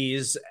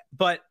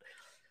 but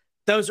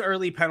those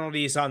early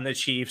penalties on the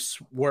Chiefs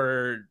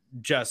were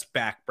just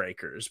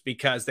backbreakers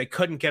because they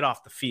couldn't get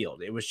off the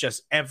field. It was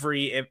just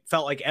it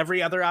felt like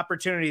every other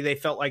opportunity they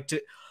felt like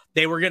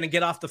they were going to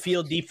get off the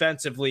field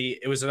defensively.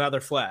 It was another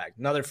flag.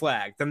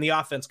 Then the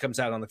offense comes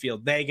out on the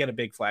field. They get a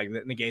big flag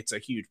that negates a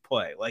huge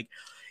play. Like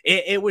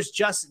it was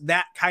just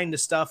that kind of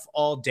stuff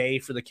all day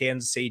for the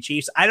Kansas City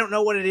Chiefs. I don't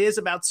know what it is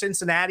about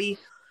Cincinnati.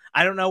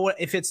 I don't know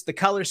if it's the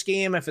color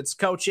scheme, if it's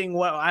coaching.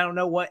 I don't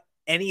know what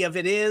any of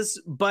it is,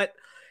 but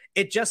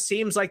it just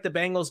seems like the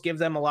Bengals give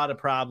them a lot of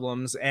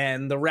problems,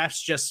 and the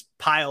refs just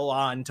pile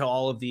on to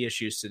all of the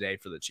issues today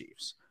for the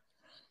Chiefs.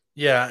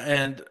 Yeah,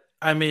 and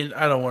I mean,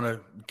 I don't want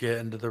to get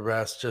into the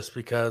rest just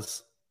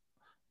because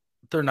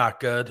they're not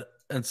good.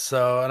 And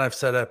I've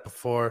said that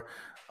before.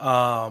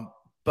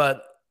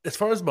 But as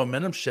far as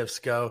momentum shifts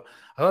go,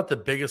 I thought the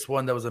biggest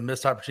one that was a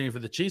missed opportunity for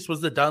the Chiefs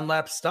was the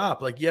Dunlap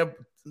stop.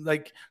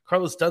 Like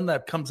Carlos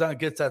Dunlap comes out and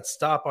gets that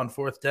stop on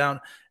 4th down,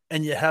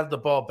 and you have the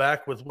ball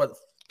back with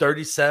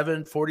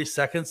 37, 40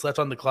 seconds left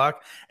on the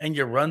clock, and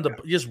you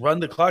just run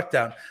the clock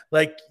down.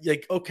 Like,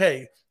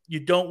 okay. You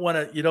don't want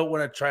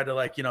to try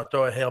to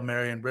throw a Hail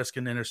Mary and risk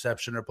an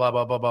interception or blah,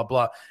 blah, blah, blah,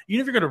 blah.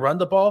 Even if you're going to run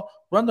the ball,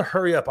 run the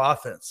hurry up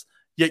offense.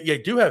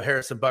 You do have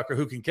Harrison Butker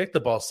who can kick the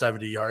ball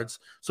 70 yards.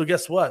 So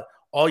guess what?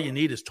 All you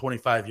need is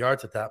 25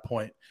 yards at that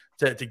point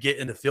to get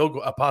into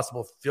a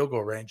possible field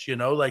goal range,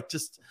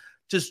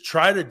 just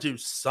try to do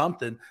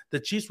something. The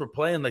Chiefs were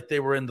playing like they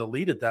were in the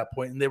lead at that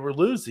point and they were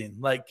losing.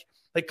 Like,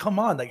 come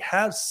on,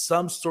 have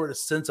some sort of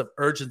sense of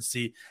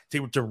urgency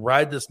to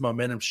ride this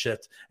momentum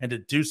shift and to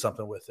do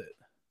something with it.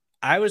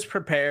 I was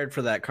prepared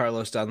for that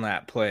Carlos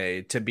Dunlap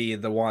play to be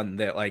the one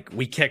that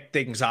we kicked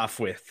things off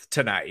with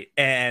tonight.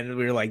 And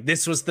we were like,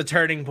 this was the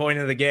turning point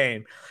of the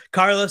game.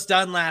 Carlos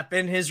Dunlap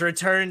in his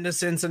return to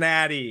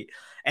Cincinnati.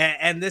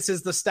 And this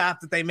is the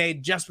stop that they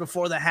made just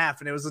before the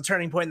half. And it was the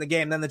turning point in the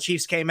game. Then the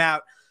Chiefs came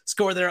out,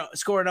 score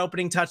an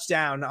opening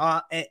touchdown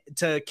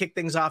to kick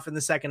things off in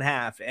the second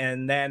half.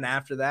 And then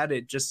after that,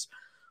 it just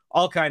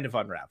all kind of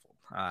unraveled.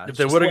 If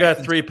they would have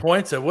got 3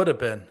 points, it would have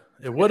been.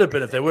 It would have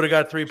been if they would have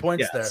got 3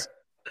 points there.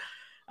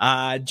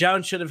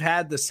 Jones should have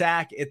had the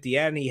sack at the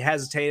end. He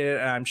hesitated,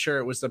 and I'm sure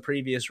it was the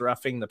previous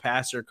roughing the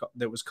passer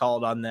that was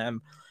called on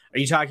them. Are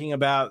you talking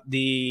about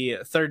the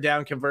 3rd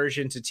down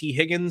conversion to T.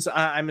 Higgins?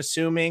 I'm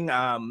assuming.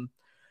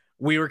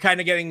 We were kind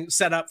of getting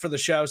set up for the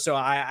show, so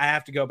I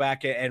have to go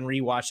back and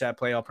rewatch that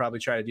play. I'll probably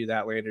try to do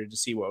that later to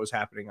see what was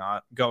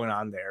going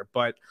on there.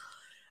 But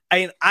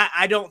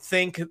I don't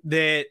think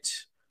that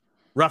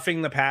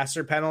roughing the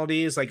passer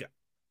penalties,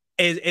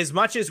 as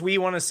much as we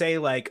want to say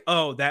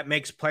that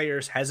makes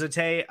players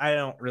hesitate, I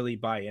don't really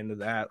buy into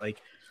that.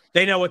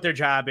 They know what their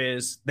job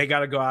is. They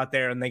got to go out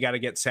there and they got to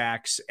get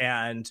sacks.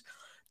 And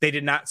They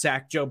did not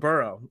sack Joe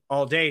Burrow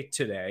all day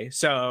today.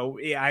 So,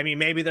 I mean,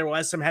 maybe there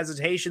was some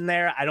hesitation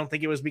there. I don't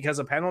think it was because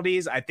of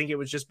penalties. I think it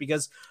was just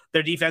because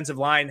their defensive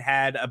line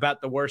had about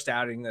the worst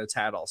outing that it's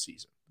had all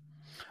season.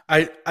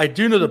 I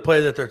do know the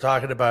play that they're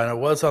talking about, and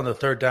it was on the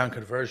third down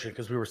conversion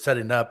because we were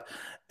setting up,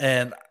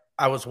 and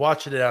I was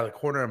watching it out of the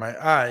corner of my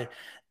eye,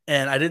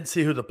 and I didn't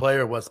see who the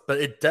player was, but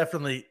it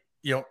definitely,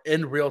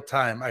 in real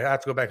time, I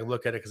have to go back and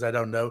look at it because I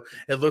don't know.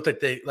 It looked like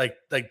they like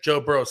Joe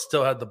Burrow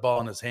still had the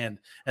ball in his hand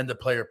and the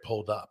player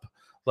pulled up.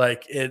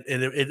 Like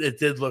it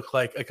did look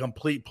like a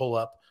complete pull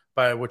up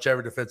by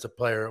whichever defensive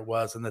player it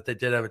was, and that they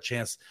did have a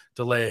chance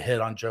to lay a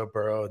hit on Joe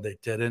Burrow and they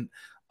didn't.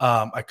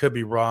 I could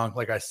be wrong.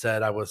 Like I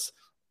said, I was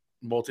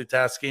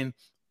multitasking,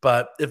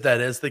 but if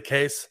that is the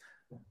case,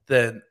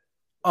 then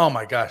oh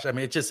my gosh. I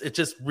mean, it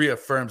just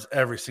reaffirms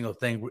every single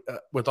thing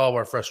with all of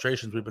our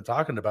frustrations we've been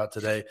talking about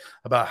today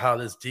about how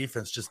this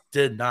defense just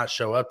did not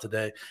show up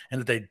today.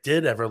 And if they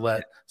did ever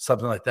let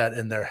something like that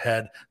in their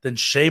head, then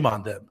shame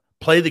on them.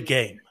 Play the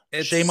game.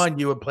 Shame on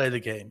you and play the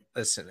game.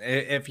 Listen,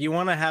 if you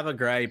want to have a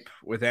gripe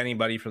with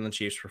anybody from the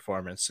Chiefs'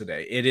 performance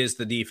today, it is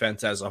the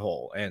defense as a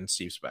whole and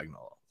Steve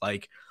Spagnuolo.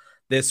 Like,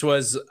 this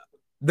was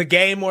the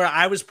game where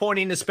I was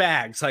pointing to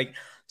Spags. Like,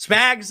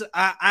 Spags,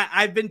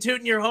 I've been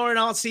tooting your horn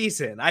all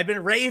season. I've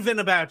been raving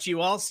about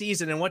you all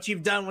season and what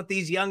you've done with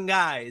these young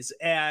guys.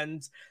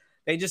 And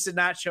they just did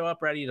not show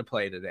up ready to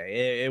play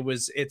today.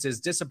 It's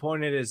as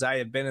disappointed as I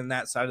have been in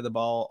that side of the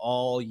ball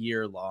all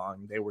year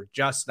long. They were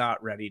just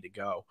not ready to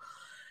go.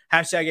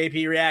 Hashtag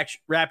AP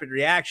rapid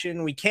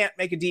reaction. We can't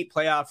make a deep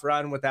playoff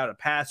run without a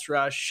pass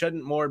rush.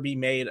 Shouldn't more be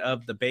made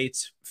of the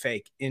Bates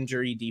fake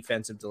injury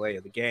defensive delay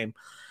of the game?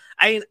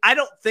 I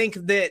don't think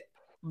that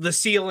the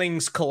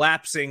ceiling's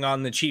collapsing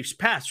on the Chiefs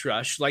pass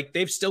rush. Like,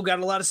 they've still got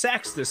a lot of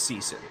sacks this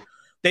season.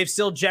 They've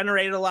still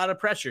generated a lot of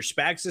pressure.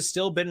 Spags has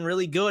still been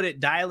really good at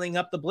dialing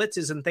up the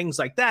blitzes and things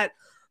like that.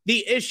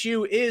 The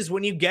issue is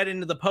when you get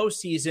into the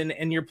postseason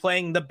and you're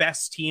playing the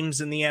best teams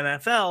in the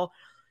NFL,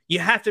 you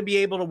have to be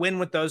able to win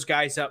with those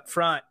guys up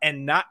front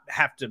and not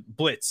have to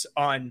blitz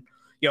on,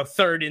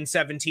 3rd and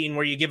 17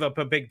 where you give up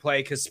a big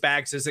play because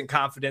Spags isn't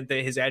confident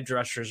that his edge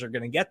rushers are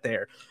going to get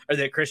there or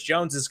that Chris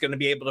Jones is going to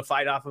be able to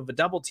fight off of a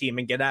double team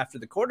and get after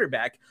the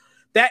quarterback.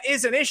 That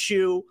is an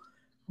issue,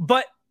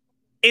 but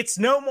it's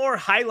no more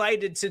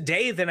highlighted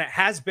today than it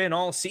has been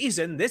all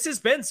season. This has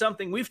been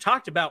something we've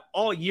talked about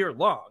all year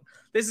long.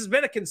 This has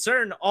been a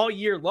concern all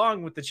year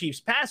long with the Chiefs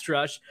pass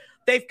rush.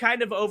 They've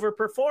kind of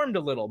overperformed a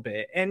little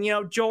bit. And,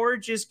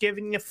 George is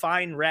giving you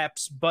fine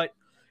reps, but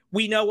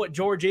we know what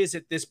George is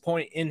at this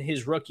point in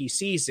his rookie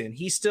season.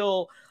 He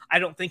still, I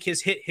don't think has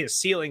hit his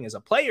ceiling as a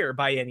player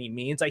by any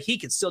means. Like, he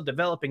could still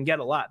develop and get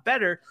a lot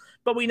better,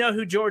 but we know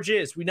who George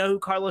is. We know who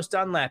Carlos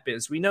Dunlap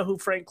is. We know who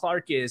Frank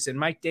Clark is and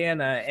Mike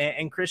Dana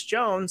and Chris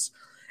Jones.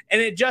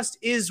 And it just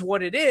is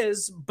what it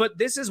is. But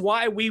this is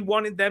why we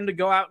wanted them to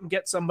go out and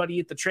get somebody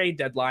at the trade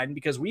deadline,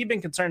 because we've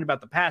been concerned about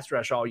the pass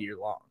rush all year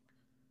long.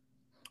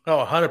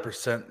 Oh,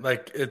 100%.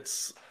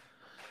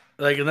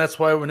 And that's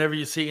why whenever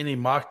you see any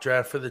mock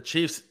draft for the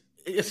Chiefs,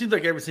 it seems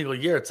like every single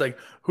year, it's like,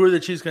 who are the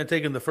Chiefs going to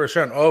take in the first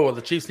round? Oh, well,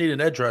 the Chiefs need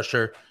an edge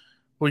rusher.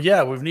 Well,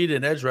 yeah, we've needed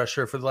an edge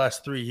rusher for the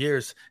last 3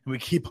 years, and we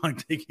keep on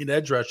taking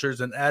edge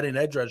rushers and adding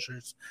edge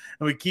rushers,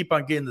 and we keep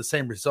on getting the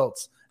same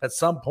results. At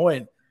some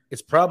point,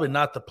 it's probably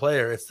not the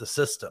player, it's the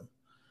system,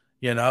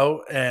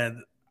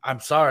 And I'm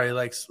sorry,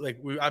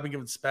 I've been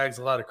giving Spags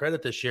a lot of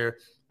credit this year,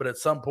 but at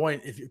some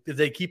point, if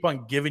they keep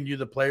on giving you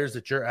the players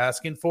that you're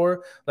asking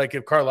for, like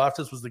if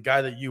Karlaftis was the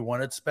guy that you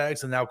wanted,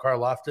 Spags, and now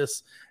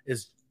Karlaftis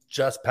is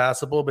just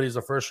passable, but he's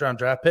a first-round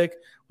draft pick,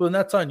 well, then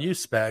that's on you,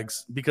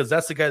 Spags, because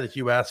that's the guy that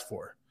you asked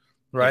for,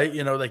 right?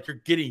 You're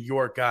getting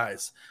your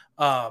guys.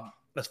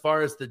 As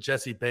far as the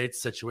Jesse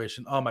Bates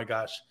situation, oh my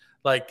gosh,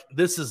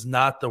 this is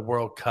not the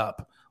World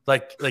Cup.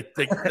 That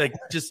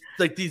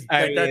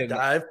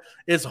dive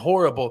is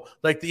horrible.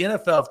 Like the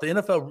NFL, if the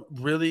NFL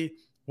really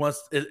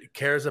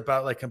cares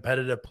about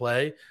competitive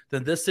play,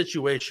 then this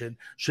situation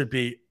should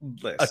be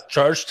a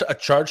charged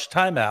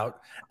timeout,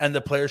 and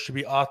the players should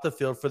be off the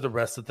field for the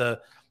rest of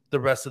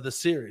the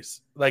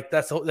series.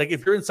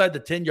 If you're inside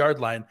the 10-yard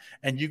line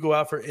and you go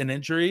out for an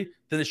injury,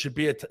 then it should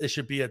be a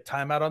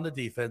timeout on the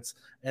defense,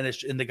 and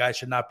the guy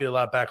should not be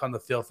allowed back on the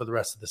field for the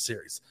rest of the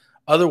series.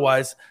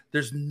 Otherwise,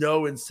 there's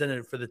no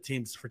incentive for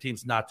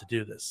teams not to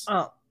do this.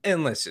 Oh,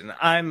 and listen,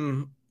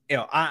 I'm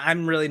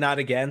really not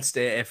against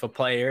it if a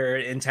player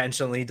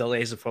intentionally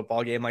delays a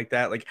football game like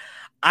that.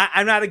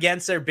 I'm not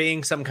against there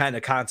being some kind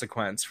of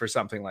consequence for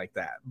something like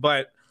that,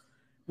 but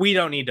we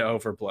don't need to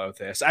overblow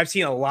this. I've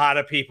seen a lot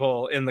of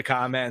people in the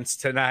comments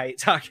tonight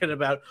talking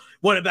about,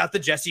 what about the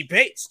Jesse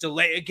Bates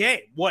delay a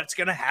game? What's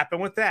going to happen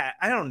with that?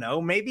 I don't know.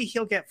 Maybe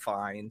he'll get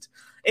fined.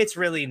 It's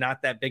really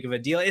not that big of a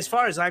deal. As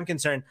far as I'm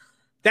concerned,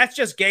 that's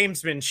just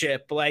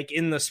gamesmanship,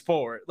 in the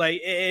sport.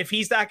 If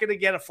he's not going to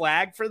get a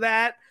flag for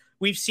that,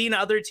 we've seen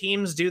other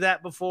teams do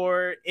that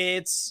before.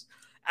 It's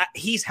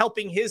he's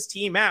helping his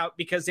team out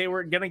because they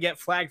were going to get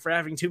flagged for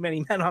having too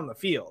many men on the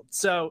field.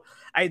 So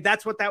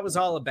that's what that was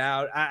all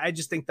about. I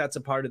just think that's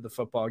a part of the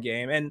football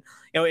game. And,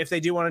 if they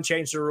do want to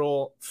change the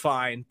rule,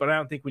 fine. But I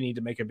don't think we need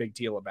to make a big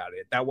deal about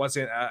it. That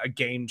wasn't a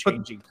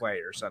game-changing play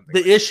or something.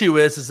 The issue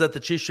is that the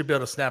Chiefs should be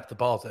able to snap the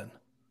ball then.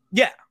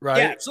 Yeah. Right.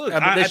 Yeah, absolutely.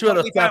 I mean, they should be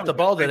able to snap the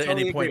ball then at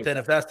totally any point then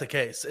if that's the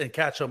case and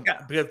catch them. Yeah.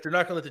 Because if they're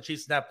not going to let the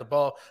Chiefs snap the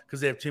ball because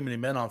they have too many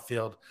men on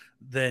field,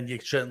 then you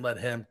shouldn't let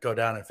him go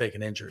down and fake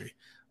an injury.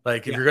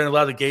 Like, if you're going to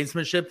allow the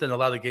gamesmanship, then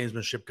allow the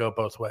gamesmanship go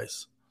both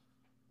ways.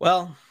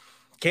 Well,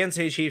 Kansas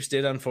City Chiefs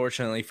did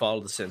unfortunately fall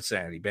to the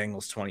Cincinnati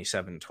Bengals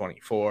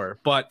 27-24.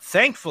 But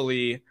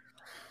thankfully,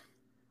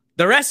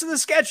 the rest of the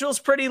schedule is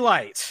pretty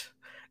light.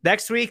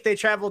 Next week, they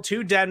travel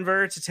to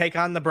Denver to take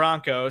on the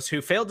Broncos,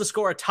 who failed to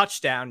score a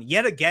touchdown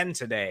yet again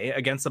today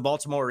against the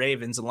Baltimore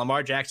Ravens, and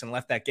Lamar Jackson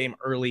left that game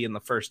early in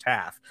the first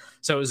half.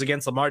 So it was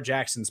against Lamar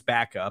Jackson's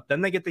backup. Then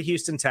they get the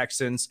Houston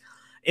Texans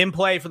in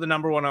play for the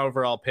number 1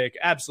 overall pick,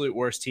 absolute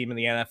worst team in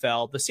the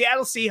NFL. The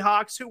Seattle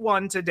Seahawks, who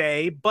won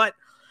today, but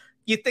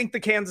you think the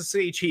Kansas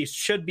City Chiefs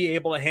should be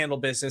able to handle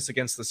business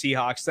against the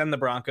Seahawks, then the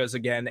Broncos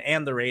again,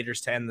 and the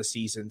Raiders to end the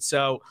season.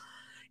 So,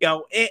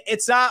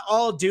 it's not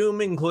all doom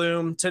and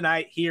gloom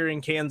tonight here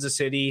in Kansas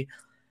City.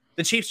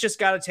 The Chiefs just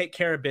got to take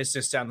care of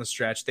business down the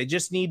stretch. They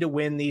just need to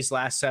win these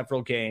last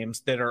several games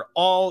that are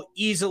all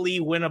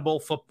easily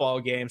winnable football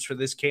games for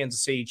this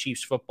Kansas City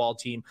Chiefs football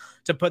team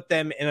to put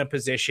them in a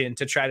position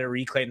to try to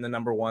reclaim the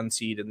number 1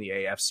 seed in the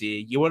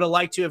AFC. You would have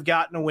liked to have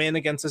gotten a win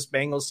against this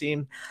Bengals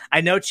team.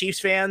 I know Chiefs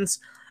fans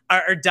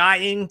are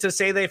dying to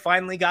say they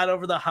finally got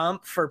over the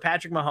hump for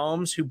Patrick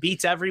Mahomes, who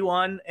beats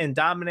everyone and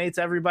dominates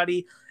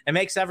everybody and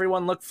makes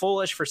everyone look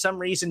foolish. For some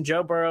reason,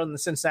 Joe Burrow and the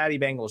Cincinnati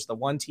Bengals, the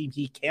one team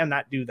he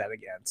cannot do that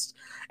against,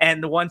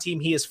 and the one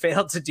team he has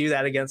failed to do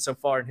that against so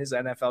far in his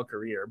NFL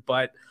career.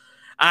 But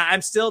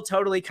I'm still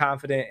totally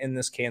confident in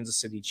this Kansas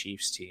City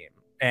Chiefs team.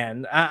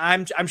 And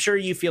I'm sure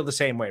you feel the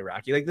same way,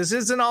 Rocky. Like, this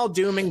isn't all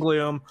doom and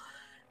gloom.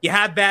 You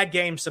have bad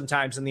games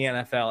sometimes in the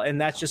NFL,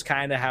 and that's just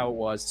kind of how it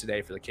was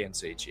today for the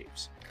Kansas City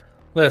Chiefs.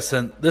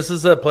 Listen, this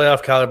is a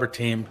playoff caliber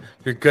team.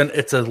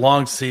 It's a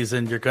long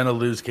season. You're gonna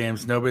lose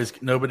games.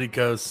 Nobody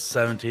goes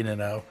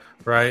 17-0,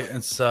 right?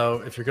 And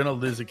so if you're gonna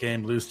lose a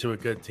game, lose to a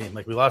good team.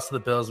 Like, we lost to the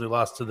Bills, we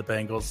lost to the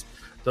Bengals.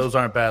 Those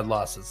aren't bad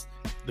losses.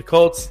 The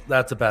Colts,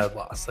 that's a bad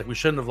loss. Like, we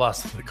shouldn't have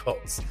lost to the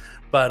Colts,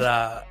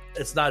 but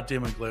it's not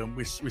doom and gloom.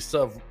 We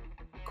still have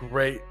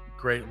great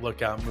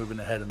lookout moving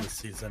ahead in this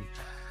season.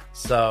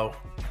 So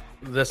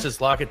let's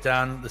just lock it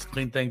down. Let's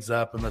clean things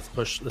up, and let's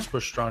push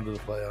strong to the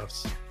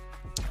playoffs.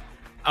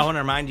 I want to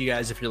remind you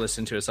guys, if you're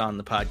listening to us on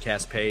the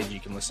podcast page, you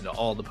can listen to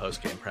all the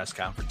post-game press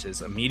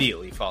conferences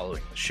immediately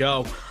following the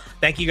show.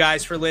 Thank you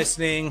guys for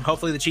listening.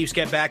 Hopefully the Chiefs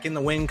get back in the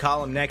win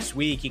column next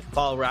week. You can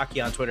follow Rocky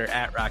on Twitter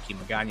at Rocky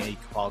Magana. You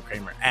can follow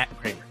Kramer at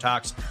Kramer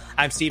Talks.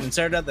 I'm Steven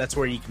Serta. That's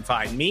where you can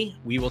find me.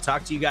 We will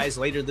talk to you guys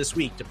later this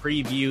week to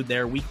preview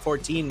their Week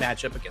 14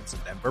 matchup against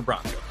the Denver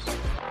Broncos.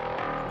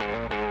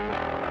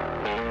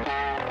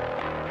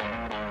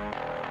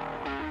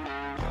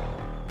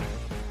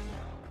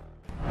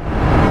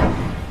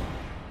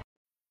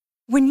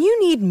 When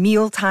you need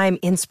mealtime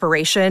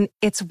inspiration,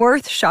 it's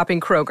worth shopping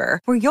Kroger,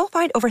 where you'll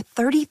find over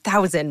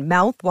 30,000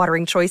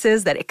 mouth-watering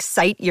choices that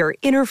excite your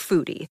inner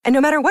foodie. And no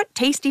matter what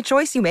tasty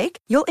choice you make,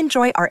 you'll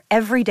enjoy our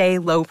everyday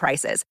low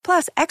prices,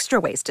 plus extra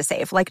ways to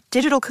save, like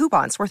digital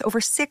coupons worth over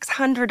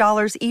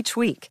 $600 each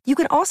week. You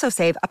can also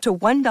save up to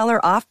 $1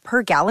 off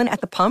per gallon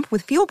at the pump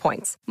with fuel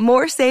points.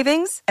 More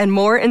savings and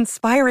more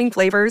inspiring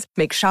flavors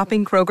make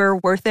shopping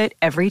Kroger worth it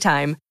every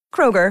time.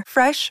 Kroger,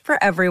 fresh for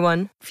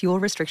everyone. Fuel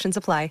restrictions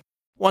apply.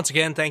 Once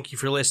again, thank you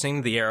for listening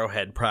to the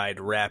Arrowhead Pride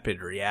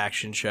Rapid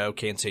Reaction Show.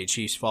 Kansas City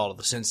Chiefs fall to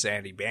the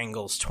Cincinnati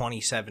Bengals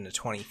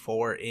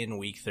 27-24 in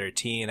Week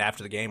 13.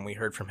 After the game, we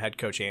heard from head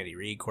coach Andy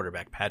Reid,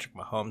 quarterback Patrick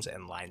Mahomes,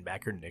 and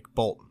linebacker Nick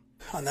Bolton.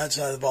 On that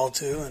side of the ball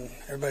too, and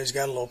everybody's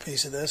got a little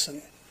piece of this,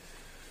 and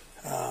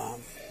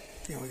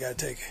we got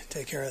to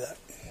take care of that.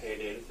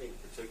 And anything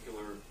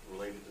particular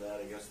related to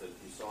that, I guess, that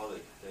you saw that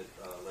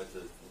led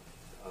to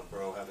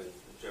Burrow having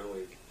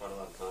generally quite a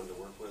lot of time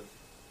to work with?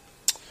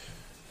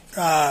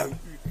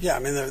 Yeah, I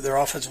mean, their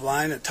offensive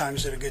line at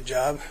times did a good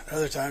job.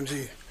 Other times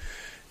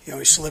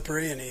he's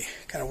slippery and he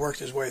kind of worked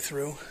his way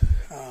through.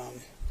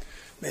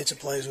 Made some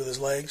plays with his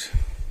legs.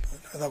 But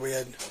I thought we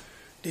had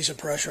decent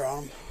pressure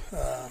on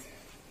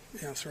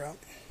him, throughout.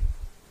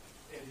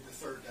 Andy, the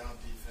third down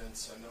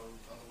defense, I know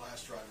on the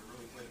last drive it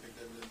really played a big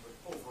dividend,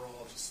 but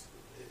overall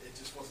it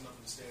just wasn't up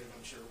to the standard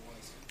I'm sure it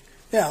was.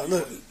 Yeah,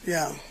 look,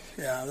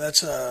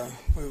 that's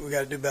we got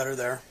to do better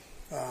there.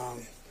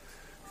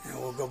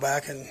 We'll go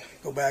back and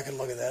look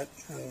at that.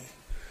 And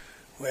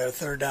we had a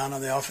third down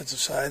on the offensive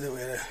side that we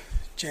had a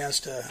chance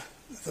to,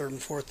 third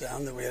and fourth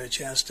down that we had a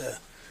chance to,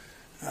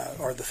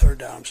 or the third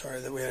down, I'm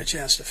sorry, that we had a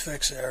chance to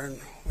fix there, and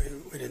we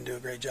didn't do a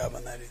great job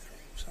on that either.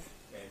 So.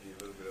 Andy, a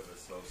little bit of a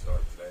slow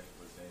start today.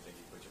 Was there anything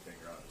you put your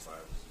finger on? Why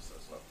it was just so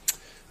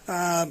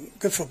slow?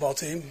 Good football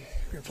team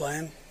you're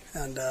playing,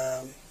 and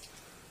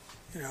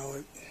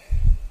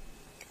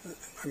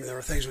I mean, there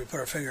were things we put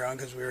our finger on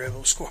because we were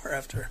able to score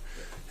after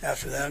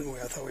that, and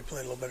I thought we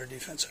played a little better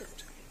defense there. And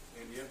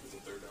after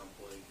the third down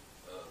play, it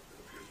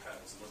appeared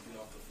Pat was limping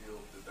off the field.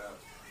 Did that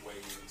weigh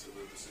into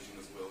the decision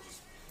as well?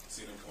 Just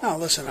seeing him come No,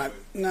 listen,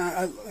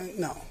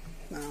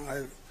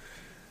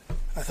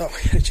 I thought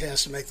we had a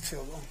chance to make the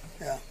field goal.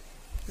 Yeah.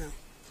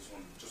 Just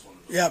wanted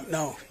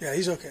to Yeah,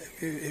 he's okay.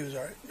 He was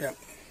all right. Yeah.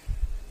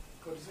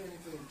 Coach, is there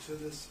anything to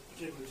this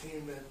particular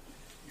team that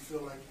you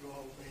feel like you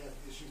all may have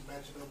issues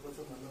matching up with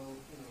them? I know,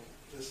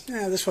 just.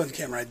 Yeah, this one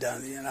came right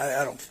down to the end.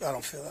 I don't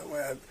feel that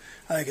way.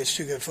 I think it's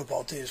two good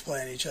football teams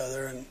playing each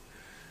other, and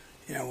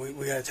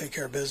we got to take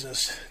care of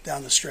business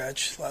down the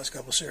stretch. The last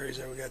couple of series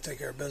there, we got to take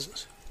care of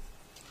business.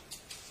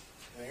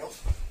 Anything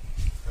else? How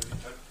do you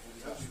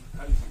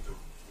think the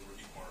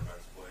rookie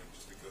cornerbacks play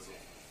just because of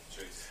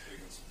Chase,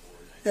 Higgins,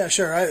 Ford? Yeah,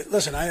 sure. I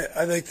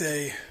think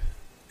they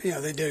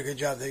did a good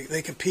job.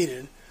 They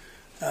competed,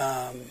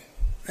 and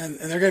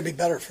they're going to be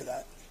better for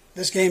that.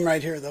 This game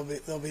right here,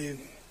 they'll be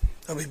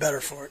better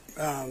for it.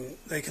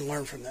 They can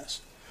learn from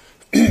this,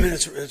 and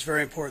it's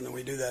very important that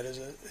we do that as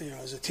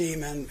a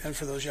team and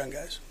for those young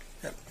guys.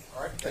 Yep.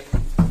 All right. Thank you.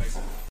 Thanks.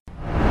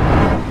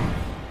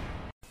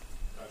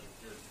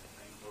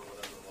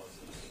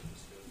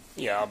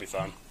 Yeah, I'll be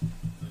fine.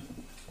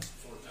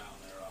 Fourth down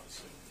there,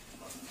 obviously,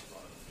 on the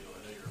field. I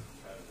know you're a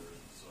competitor,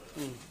 so I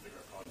think I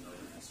probably know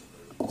your answer,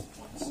 but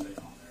one stay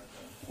on there.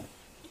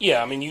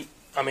 Yeah,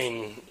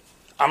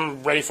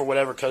 I'm ready for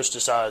whatever coach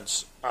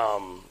decides.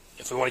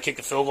 If we want to kick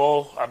the field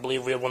goal, I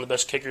believe we have one of the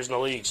best kickers in the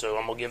league, so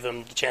I'm going to give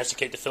him the chance to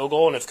kick the field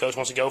goal, and if coach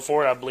wants to go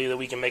for it, I believe that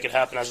we can make it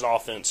happen as an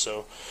offense.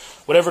 So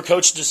whatever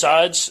coach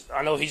decides,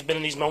 I know he's been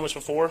in these moments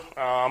before.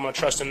 I'm going to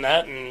trust in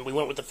that, and we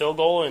went with the field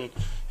goal, and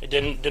it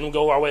didn't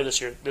go our way this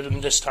time. Did you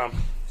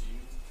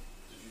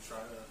try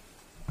to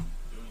do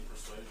any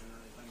persuasion or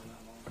anything in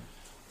that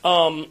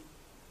moment?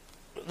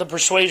 The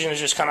persuasion is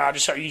just kind of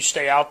you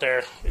stay out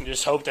there and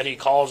just hope that he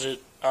calls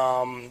it.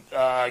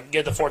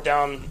 Get the fourth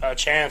down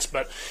chance,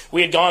 but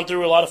we had gone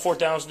through a lot of fourth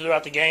downs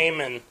throughout the game,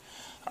 and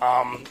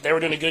they were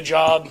doing a good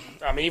job.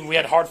 Even we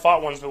had hard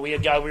fought ones, but we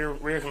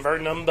were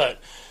converting them. But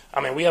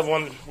we have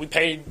one. We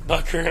paid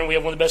Bucker, and we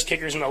have one of the best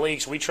kickers in the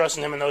league, so we trust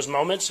in him in those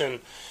moments, and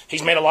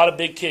he's made a lot of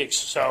big kicks.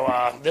 So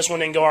this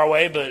one didn't go our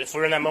way, but if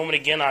we're in that moment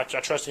again, I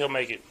trust that he'll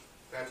make it.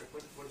 Patrick,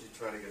 what did you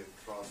try to get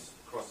across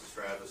to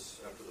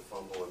Travis after the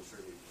fumble? I'm sure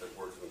you had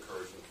words of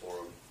encouragement for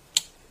him.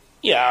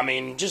 Yeah,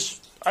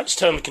 I just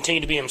tell him to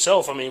continue to be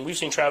himself. We've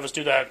seen Travis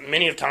do that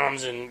many of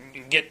times and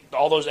get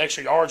all those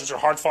extra yards, which are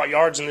hard-fought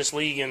yards in this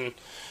league. And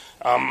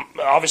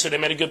obviously they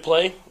made a good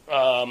play.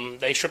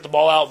 They stripped the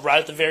ball out right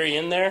at the very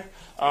end there.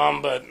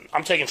 But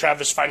I'm taking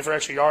Travis fighting for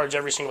extra yards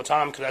every single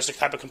time because that's the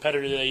type of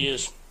competitor that he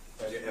is.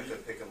 Did you have to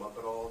pick him up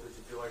at all, did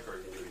you feel like, or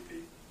did you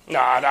repeat? No,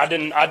 I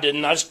didn't. I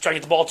just tried to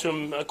get the ball to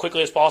him as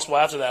quickly as possible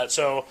after that.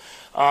 So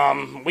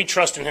we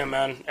trust in him,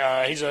 man.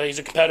 He's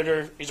a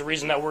competitor. He's a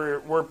reason that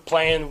we're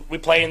playing. We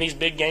play in these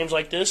big games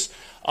like this,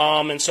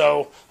 and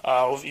so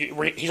he's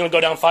going to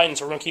go down fighting.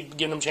 So we're going to keep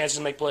giving him chances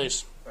to make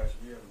plays. Patrick,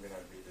 you haven't been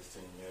able to beat this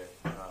team yet.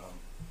 What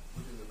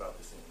is it about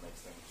this team that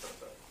makes things so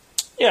tough?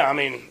 Yeah,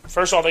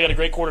 first off, they got a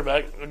great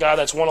quarterback, a guy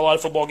that's won a lot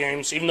of football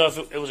games. Even though if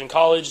it was in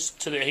college,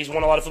 he's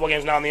won a lot of football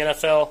games now in the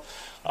NFL.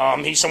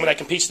 He's someone that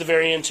competes at the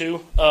very end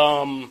too.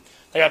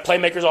 They got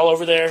playmakers all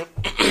over there.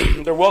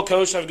 They're well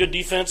coached, have a good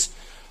defense,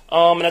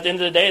 and at the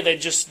end of the day,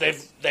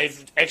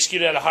 they've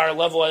executed at a higher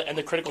level in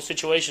the critical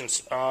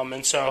situations.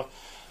 And so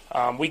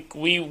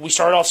we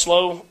started off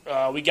slow.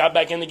 We got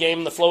back in the game,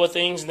 in the flow of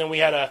things, and then we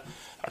had a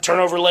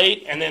turnover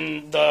late, and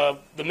then the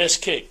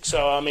missed kick.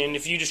 So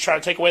if you just try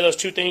to take away those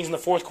two things in the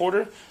fourth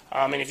quarter,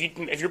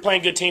 if you're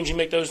playing good teams, you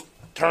make those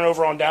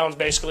turnover on downs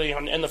basically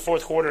in the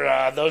fourth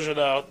quarter. Those are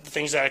the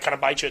things that kind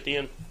of bite you at the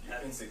end.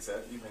 You've been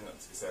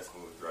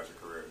successful throughout your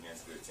career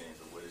against good teams,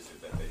 but what is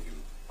it that they do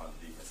on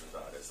the defensive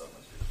side that's so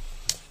much good?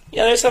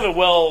 Yeah, they just have a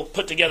well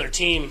put together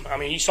team.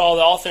 You saw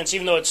the offense,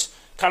 even though it's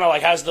kind of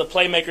like has the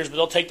playmakers, but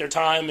they'll take their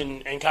time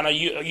and kind of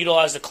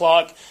utilize the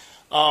clock.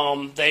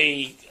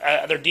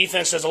 Their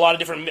defense does a lot of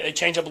different. They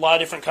change up a lot of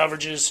different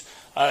coverages.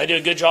 They do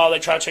a good job. They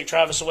try to take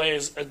Travis away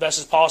as best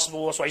as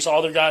possible. That's why you saw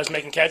other guys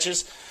making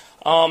catches.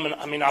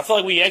 I feel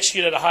like we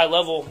executed at a high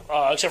level,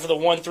 except for the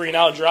 1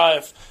 3-and-out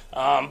drive.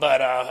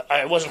 But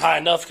it wasn't high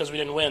enough because we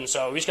didn't win.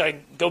 So we just got to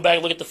go back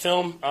and look at the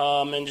film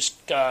and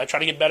just try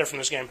to get better from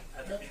this game.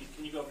 Can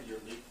you go over your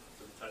leap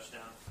for the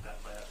touchdown?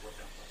 That play, that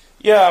workout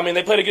play? Yeah,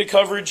 they played a good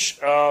coverage.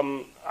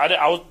 I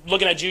was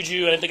looking at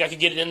Juju. I didn't think I could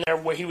get it in there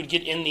where he would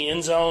get in the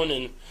end zone.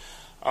 And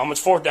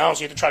it's fourth down,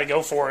 so you have to try to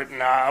go for it.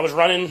 And I was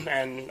running,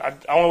 and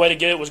the only way to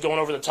get it was going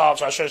over the top.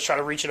 So I should try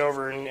to reach it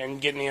over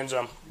and get in the end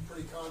zone. You're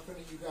pretty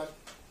confident you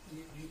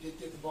did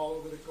get the ball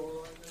over the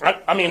goal line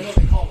there? I know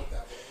they call it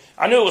that way.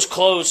 I knew it was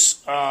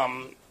close.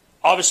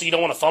 Obviously, you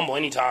don't want to fumble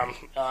anytime.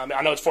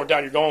 I know it's fourth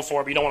down you're going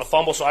for, but you don't want to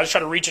fumble. So I just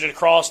tried to reach it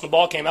across, and the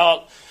ball came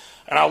out.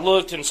 And I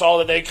looked and saw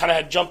that they kind of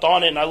had jumped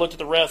on it, and I looked at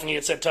the ref, and he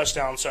had said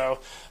touchdown. So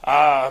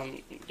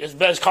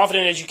as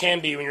confident as you can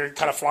be when you're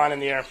kind of flying in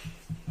the air.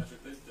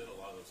 Patrick, they did a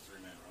lot of those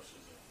three-man rushes.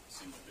 It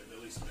seemed like they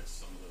at least mixed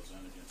some of those in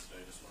against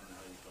today. Just wondering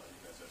how you thought you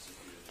guys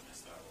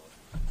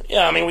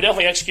Yeah, I mean, we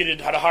definitely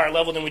executed at a higher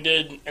level than we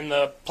did in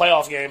the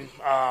playoff game.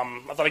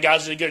 I thought the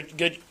guys did a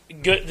good.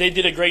 They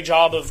did a great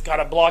job of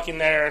kind of blocking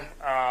there.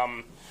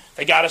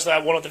 They got us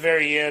that one at the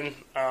very end.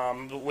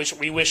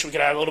 We wish we could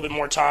have a little bit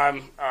more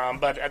time,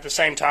 but at the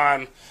same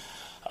time,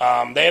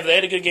 they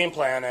had a good game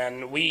plan,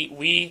 and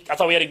I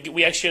thought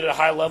we executed at a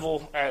high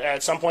level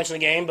at some points in the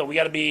game. But we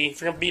got to be,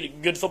 if you're going to beat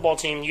a good football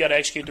team, you got to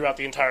execute throughout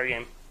the entire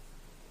game.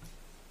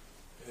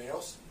 Anything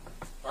else?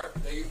 All right,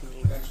 thank you.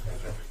 Thanks.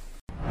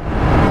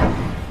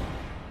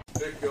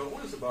 Nick,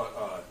 what is it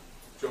about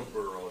Joe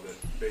Burrow that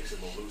makes him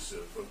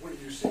elusive? What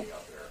are you seeing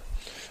out there?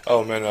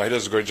 Oh, man, he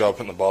does a great job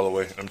putting the ball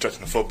away and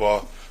protecting the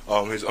football.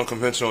 He's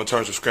unconventional in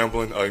terms of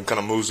scrambling. He kind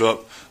of moves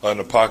up in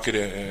the pocket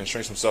and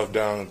shrinks himself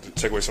down to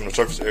take away some of the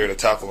surface area to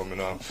tackle him.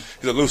 And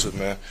he's elusive,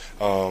 man.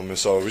 And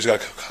so we just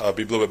got to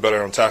be a little bit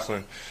better on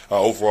tackling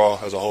overall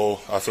as a whole.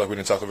 I feel like we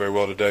didn't tackle very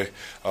well today.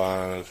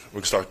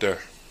 We can start there.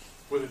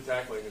 With the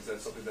tackling, is that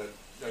something that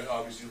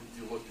obviously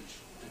you look to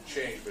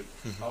change, but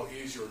how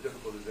easy or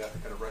difficult is that to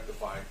kind of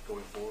rectify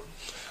going forward?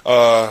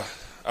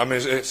 I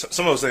mean,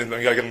 some of those things, man,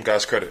 you got to give them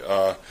guys credit.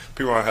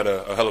 Piron had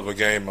a hell of a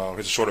game.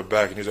 He's a shorter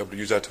back, and he's able to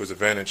use that to his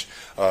advantage.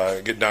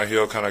 Get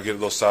downhill, kind of get a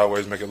little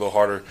sideways, make it a little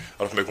harder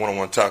to make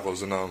one-on-one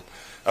tackles. And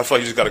I feel like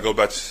you just got to go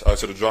back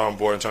to the drawing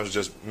board in terms of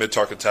just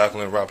mid-target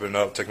tackling, wrapping it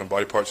up, taking the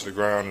body part to the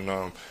ground,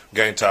 and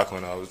gain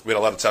tackling. We had a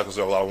lot of tackles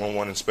there, a lot of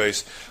 1-1 in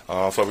space.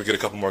 I feel like we get a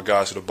couple more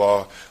guys to the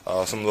ball.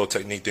 Some little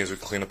technique things we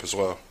can clean up as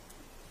well.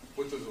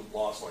 What does a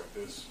loss like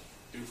this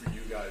do for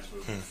you guys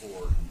moving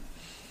forward?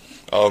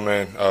 Oh,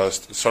 man,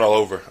 start all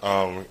over.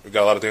 We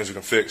got a lot of things we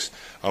can fix.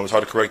 It's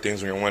hard to correct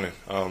things when you're winning.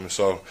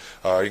 So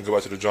you can go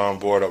back to the drawing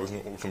board.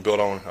 We can build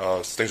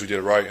on things we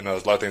did right, and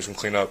there's a lot of things we can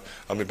clean up.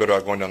 Be better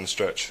at going down the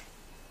stretch.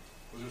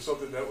 Was there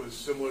something that was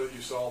similar that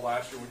you saw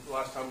last year?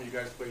 Last time you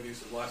guys played these,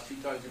 the last 2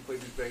 times you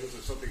played these Bengals, was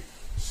there something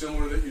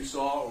similar that you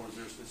saw, or was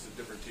this a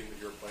different team that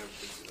you were playing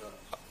with?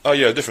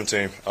 Yeah, different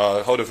team,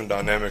 a whole different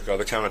dynamic.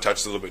 The counterattack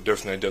is a little bit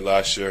different than they did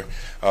last year.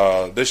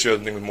 This year, I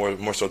think we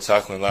more so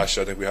tackling. Last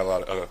year, I think we had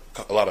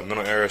a lot of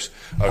mental errors.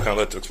 Kind of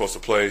led to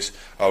explosive plays.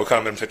 We kind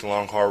of made them take the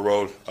long, hard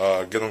road.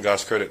 Give them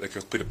guys credit. They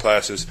completed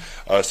passes,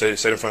 stayed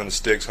in front of the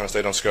sticks, kind of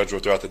stayed on schedule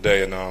throughout the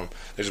day, and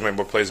they just made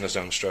more plays than us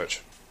down the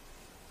stretch.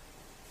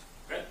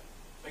 Okay.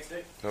 Thanks,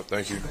 Dave.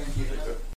 Thank you. Thank you.